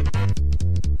 Punch you!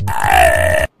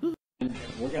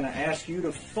 We're going to ask you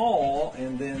to fall,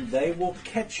 and then they will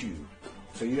catch you.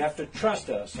 So you have to trust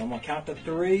us. I'm going to count to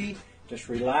 3. Just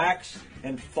relax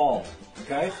and fall.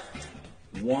 Okay?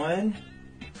 1,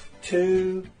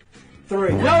 2,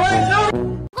 3. No, wait, no!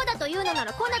 こだというのな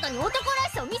らこなたに男ら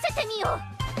しさを見せてみよ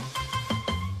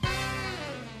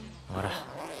う。ほら。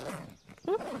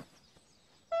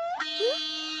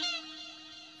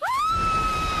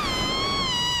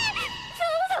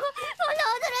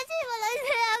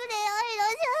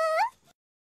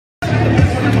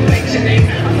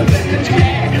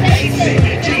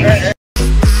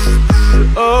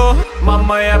О, мама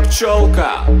моя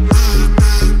пчелка.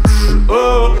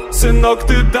 О, сынок,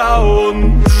 ты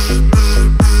даун.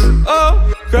 О,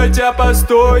 хотя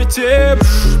постойте.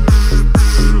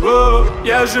 О,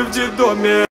 я же в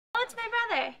детдоме. Oh, it's my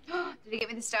brother. Did he get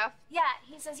me the stuff? Yeah,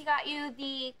 he says he got you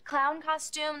the clown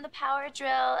costume, the power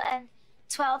drill, and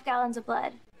 12 gallons of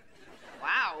blood.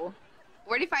 Wow.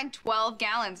 Where'd he find 12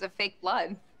 gallons of fake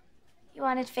blood? You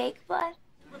wanted fake blood?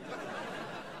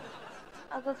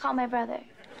 I'll go call my brother.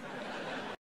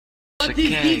 It's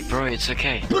okay, bro, it's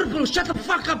okay. Purple, shut the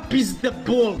fuck up, piece the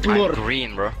ball, I'm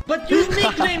green, bro. But your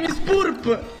nickname is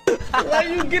Purple. Why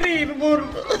you green,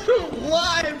 Purple?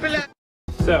 Why, blah?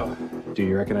 So, do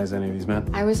you recognize any of these men?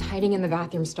 I was hiding in the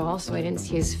bathroom stall, so I didn't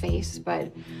see his face,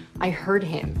 but I heard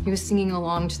him. He was singing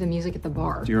along to the music at the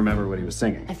bar. Do you remember what he was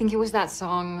singing? I think it was that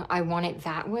song, I Want It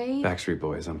That Way. Backstreet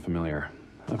Boys, I'm familiar.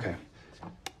 Okay.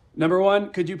 Number 1,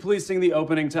 could you please sing the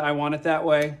opening to I Want It That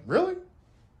Way? Really?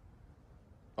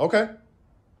 Okay.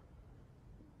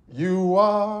 You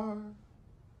are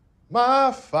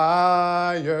my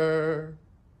fire.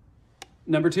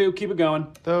 Number 2, keep it going.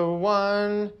 The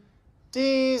one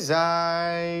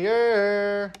desire.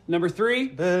 Number 3.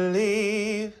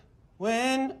 Believe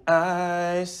when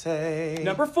I say.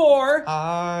 Number 4.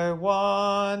 I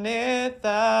want it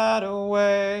that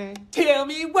way. Tell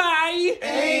me why.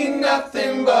 Ain't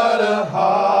nothing but a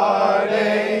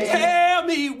heartache. Tell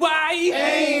me why.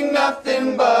 Ain't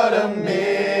nothing but a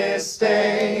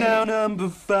mistake. Now number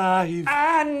 5.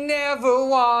 I never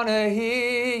wanna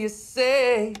hear you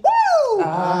say, woo!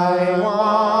 I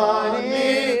want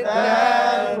it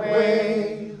that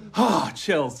way. Oh,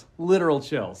 chills. Literal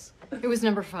chills. It was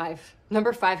number 5.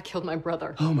 Number 5 killed my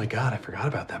brother. Oh my god, I forgot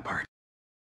about that part.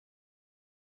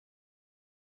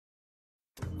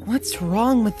 What's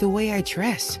wrong with the way I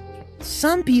dress?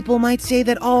 Some people might say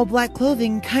that all black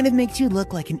clothing kind of makes you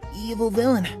look like an evil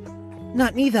villain.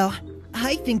 Not me, though.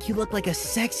 I think you look like a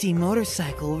sexy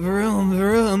motorcycle. Vroom,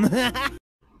 vroom.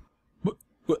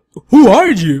 Who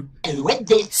are you? Do you want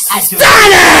to have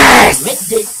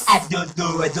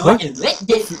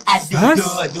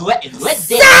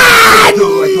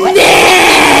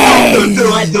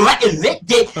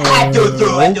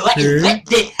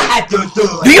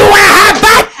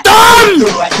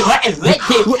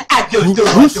bathroom?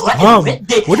 Who's Tom?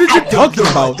 What are you talking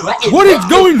about? What is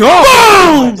going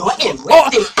on?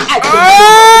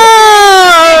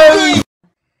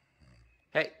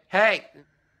 Hey!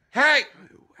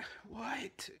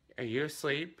 What? Are you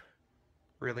asleep?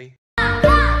 Really?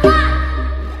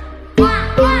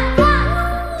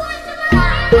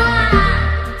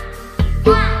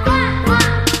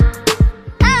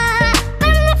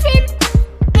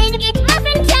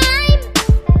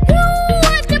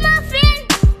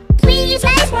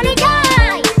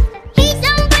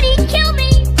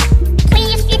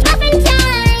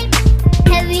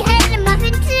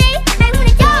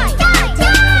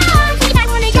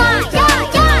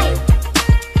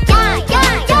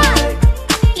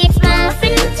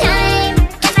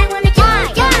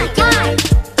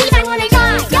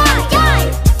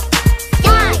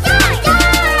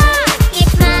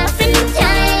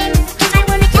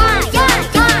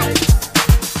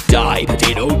 Die,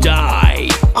 potato, die.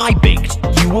 I baked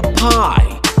you a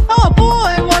pie. Oh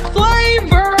boy, what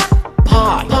flavor?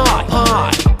 Pie.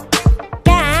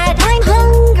 Dad, I'm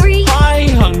hungry. Pie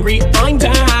hungry, I'm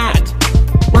Dad.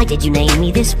 Why did you name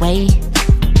me this way?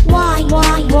 Why?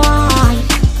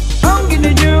 I'm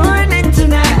gonna do an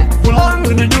internet. Well, I'm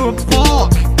gonna do a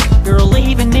fork. You're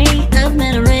leaving me. I've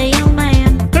met a real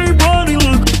man. Hey, buddy,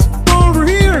 look over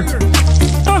here.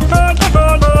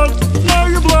 Now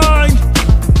you're blind.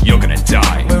 You're gonna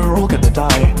die. We're all gonna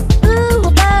die. Ooh,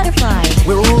 a butterfly.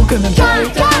 We're all gonna die.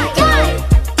 Die.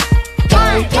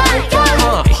 Pie.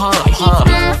 It's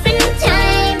muffin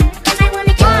time, and I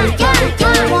wanna die.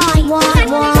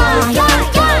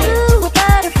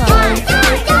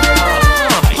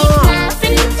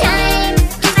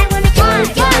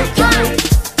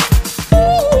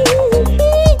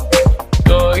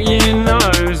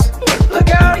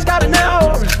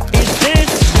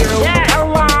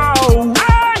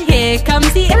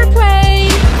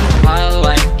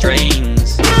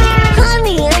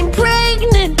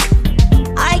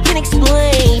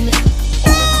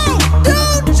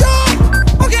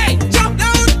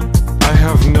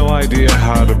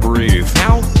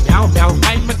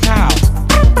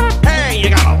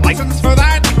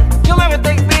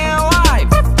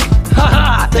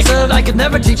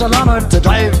 a llama to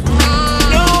drive.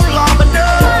 No llama, no.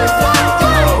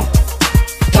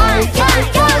 Drive,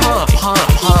 drive, drive.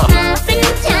 Muffin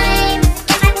time,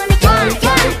 'cause I wanna drive,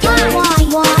 drive, drive. Why?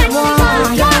 No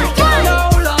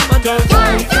llama, drive,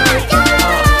 drive, drive.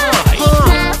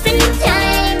 Muffin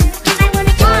time, 'cause I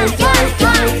wanna drive, drive,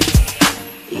 drive.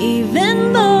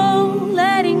 Even though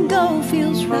letting go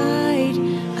feels right,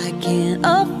 I can't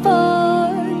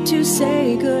afford to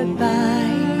say goodbye.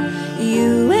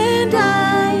 You and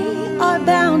I are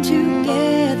bound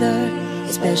together,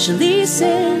 especially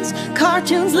since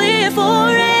cartoons live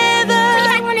forever.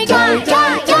 I wanna die,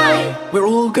 die, die. We're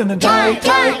all gonna die. Die,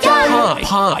 die, die.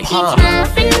 Hi. It's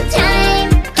muffin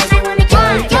time, 'cause I wanna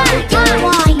die, die, die.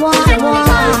 Why? No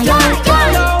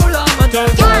llama,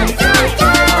 drive, Die, die,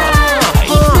 die.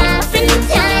 It's muffin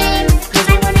time, 'cause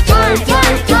I wanna die,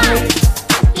 die, die.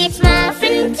 It's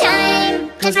muffin time,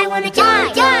 'cause I wanna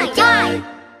die, die, die.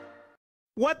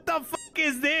 What the fuck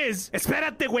is this?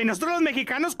 Espérate, güey. Nosotros los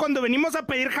mexicanos cuando venimos a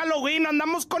pedir Halloween no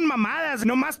andamos con mamadas.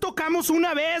 Nomás tocamos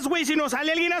una vez, güey. Si nos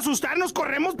sale alguien a asustar, nos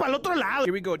corremos para el otro lado.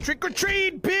 Here we go. Trick or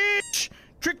treat, bitch.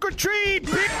 Trick or treat,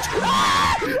 bitch.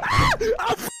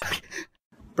 Oh, fuck.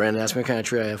 Brandon, ask me what kind of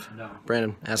tree I have. No.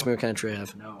 Brandon, ask me what kind of tree I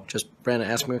have. No. Just, Brandon,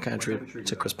 ask me what kind of tree.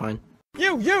 It's a Chris Pine.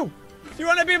 You! You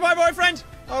wanna be my boyfriend?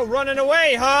 Oh, running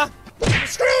away, huh?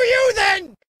 Screw you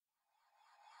then!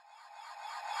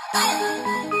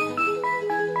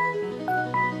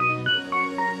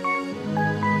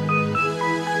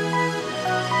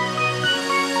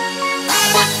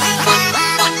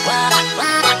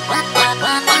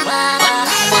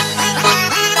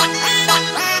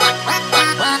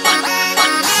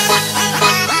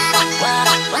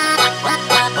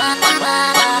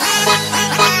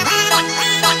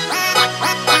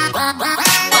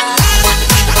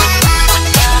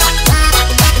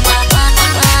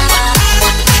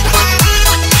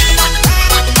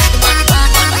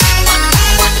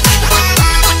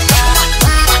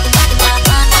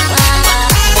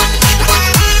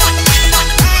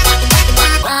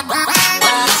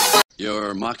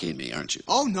 You're mocking me, aren't you?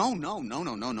 Oh, no.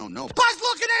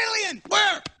 Buzz-looking alien!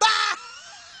 Where?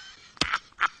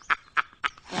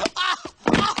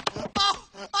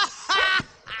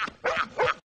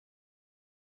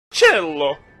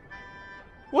 Cello!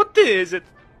 What is it?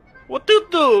 What are you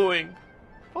doing?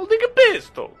 Holding a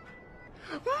pistol?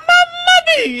 Mamma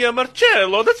mia,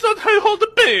 Marcello! That's not how you hold a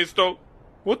pistol!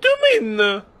 What do you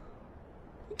mean?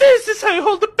 This is how you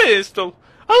hold a pistol!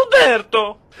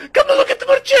 Alberto! Come and look at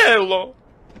Marcello!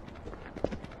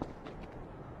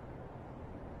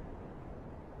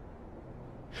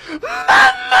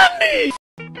 Mamma mia!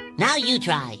 Now you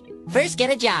try. First get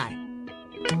a jar.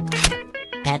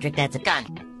 Patrick, that's a gun.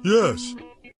 Yes.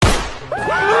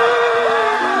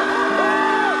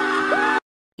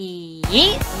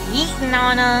 Yeeting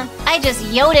on him. I just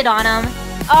yoted on him.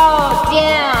 Oh,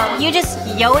 damn. You just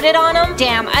yoted on him?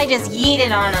 Damn, I just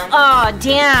yeeted on him. Oh,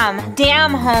 damn.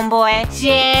 Damn, homeboy.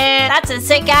 Shit. That's a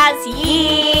sick-ass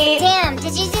yeet. Damn,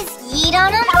 did you just yeet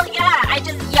on him? Hell yeah, I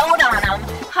just yelled on him.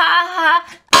 Ha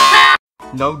ha.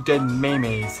 No dead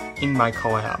memes in my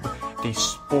collab. They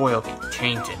spoiled it,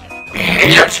 tainted it.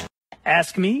 Idiot!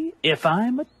 Ask me if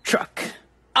I'm a truck.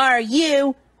 Are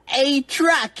you a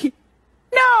truck?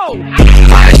 No!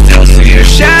 I still see your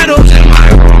shadows in my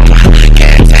room.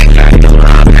 Can't take back the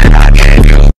love that I gave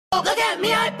you. Look at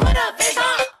me, I put a face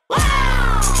on.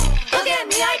 Wow! Look at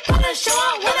me, I put a show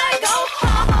on when I go.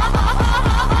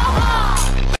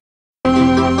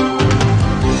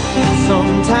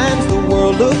 Sometimes the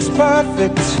world looks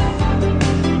perfect.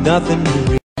 Nothing to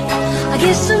read. I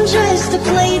guess I'm just a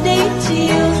play date to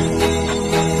you.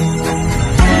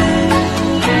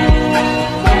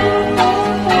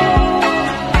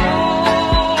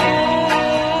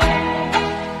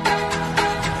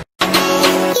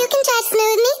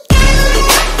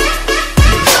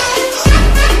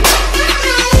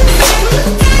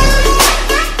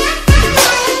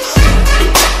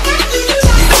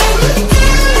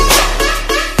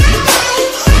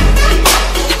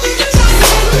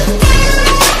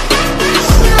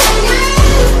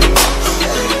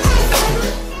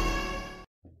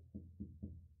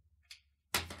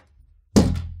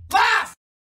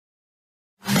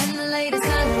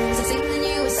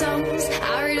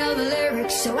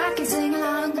 So I can sing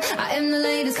along. I am the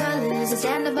latest colors. I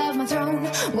stand above my throne,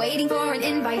 waiting for an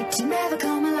invite to never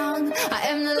come along. I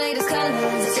am the latest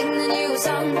colors. I sing the newest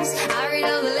songs. I read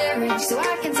all the lyrics so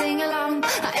I can sing along.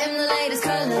 I am the latest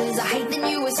colors. I hate the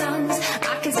newest songs.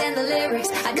 I can stand the lyrics.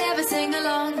 I never sing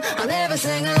along. I'll never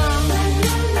sing along.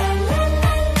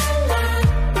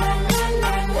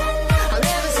 I'll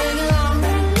never sing along.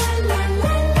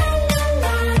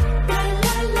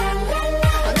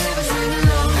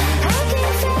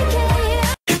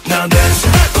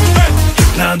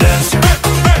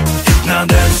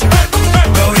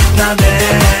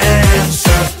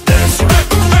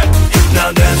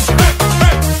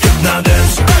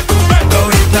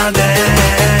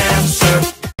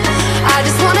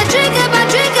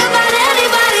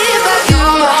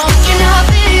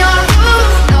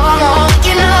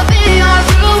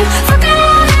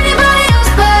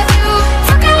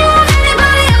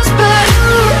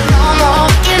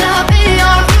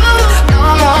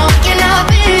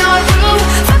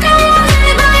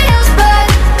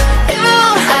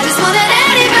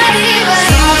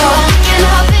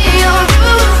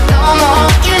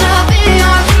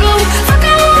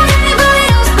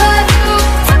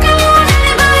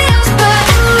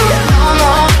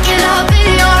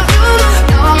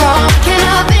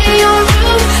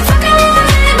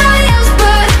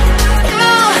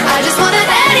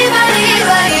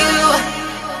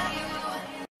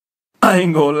 I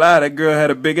ain't gonna lie, that girl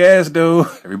had a big ass though.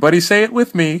 Everybody say it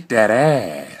with me. That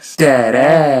ass. That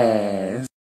ass.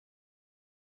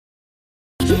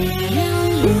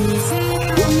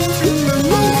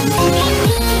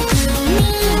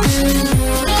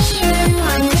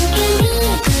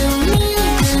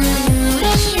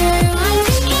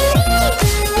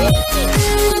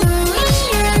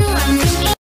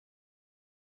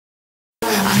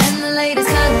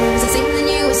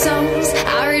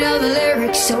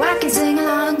 So I can sing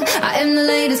along. I am the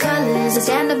latest colors. I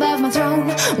stand above my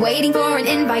throne, waiting for an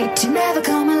invite to never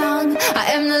come along. I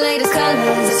am the latest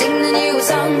colors. I sing the newest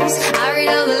songs. I read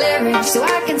all the lyrics so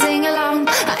I can sing along.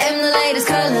 I am the latest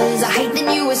colors. I hate the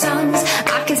newest songs.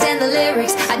 I can stand the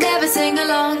lyrics. I never sing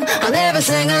along. I'll never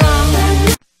sing along.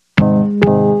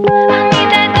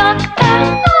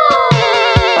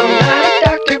 I'm not a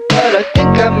doctor, but I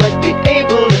think I might be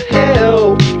able to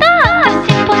help.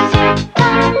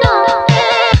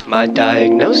 My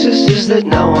diagnosis is that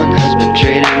no one has been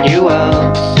treating you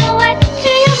well. So what do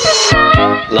you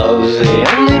prescribe? Love's the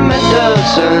only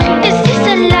medicine. Is this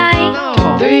a lie? No.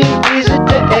 3 days a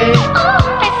day. Oh,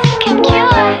 I think I'm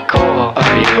cured. Cool.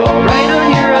 Are you alright on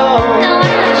your own? No,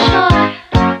 I'm not sure.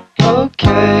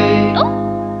 Okay. Oh,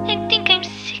 I think I'm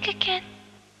sick again.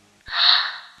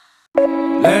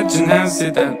 Legend has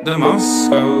it that the moss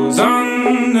grows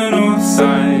on the north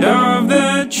side of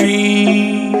the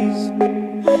trees.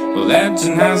 Well,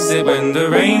 legend has it when the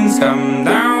rains come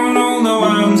down, all the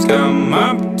worms come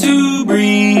up to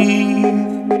breathe.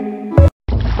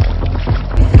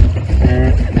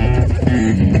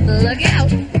 Look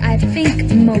out! I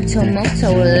think Moto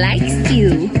likes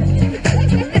you.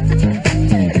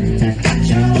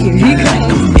 Here he comes. I like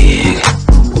 'em big,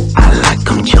 I like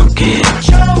 'em chunky,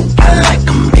 I like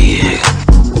 'em big,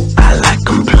 I like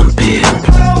 'em plumpy,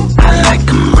 I like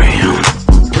 'em round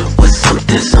with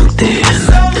something.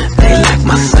 They like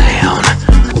my sound,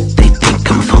 they think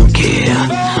I'm funky.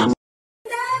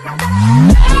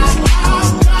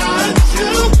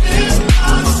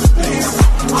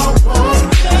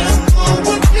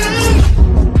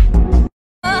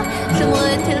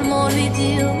 J'aimerais tellement lui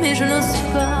dire, mais je n'ose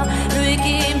pas. Lui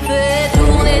qui me fait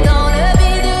tourner dans le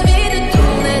vide,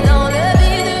 tourner dans le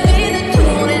vide,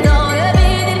 tourner dans le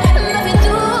vide, me fait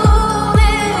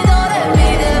tourner dans le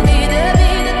vide,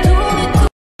 tourner.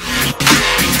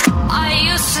 I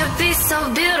used to be so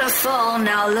beautiful,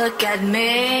 now look at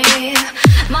me.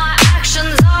 My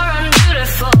actions are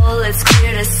unbeautiful, it's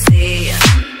clear to see.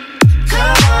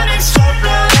 Come on and step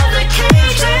out of the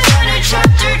cage. Turn a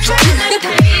chapter, turn the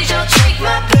page. I'll take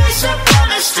my place up on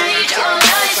the stage. All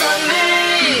eyes on me.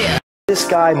 This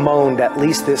guy moaned at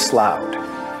least this loud.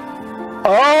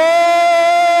 Oh!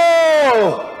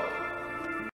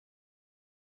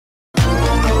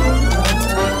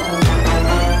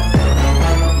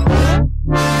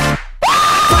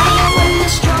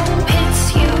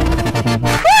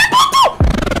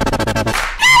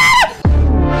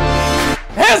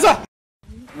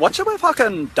 What should we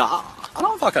fucking da? I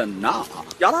don't fucking know.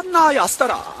 Yarana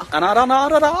yastara. Anarana.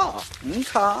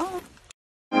 Okay.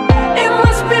 It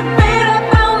must be fate I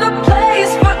found a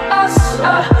place for us. I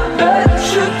bet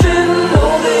you didn't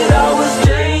know that I was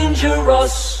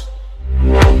dangerous.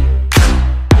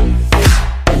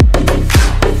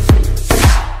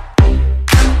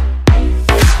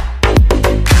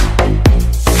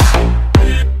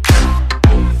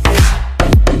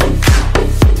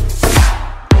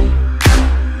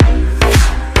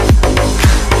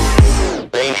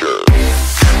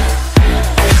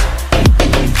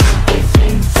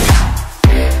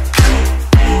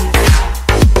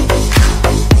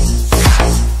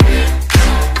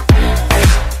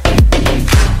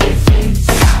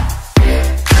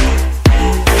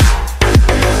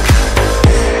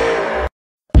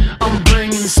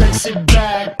 Sexy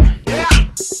back. Yeah.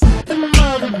 The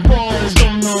mother boys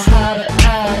don't know how to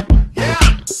act. Yeah.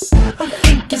 I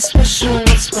think it's special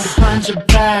what's behind your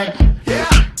back. Yeah.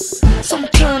 So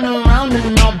turn around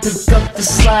and I'll pick up the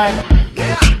slack.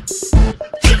 Yeah.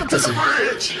 Take 'em to the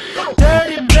bridge.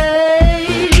 Dirty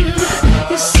babe,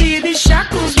 you see these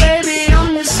shackles, baby,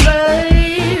 I'm your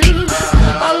slave.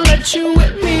 I'll let you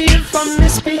whip me if I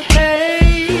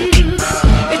misbehave.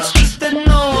 It's just that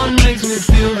no one makes me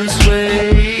feel this way.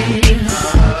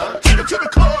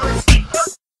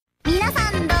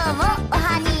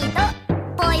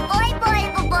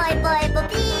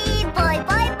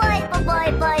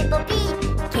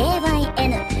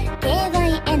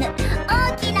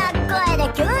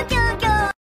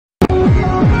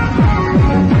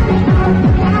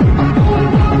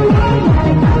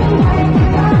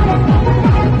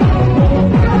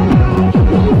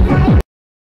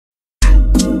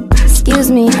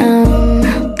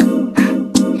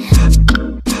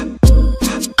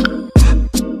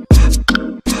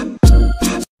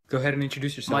 Go ahead and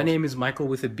introduce yourself. My name is Michael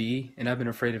with a B, and I've been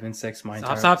afraid of insects my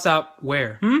entire life. Stop.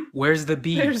 Where? Where's the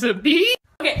bee? There's a bee?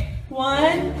 Okay,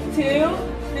 1, 2,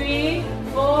 3,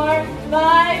 4,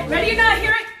 5. Ready or not,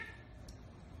 here I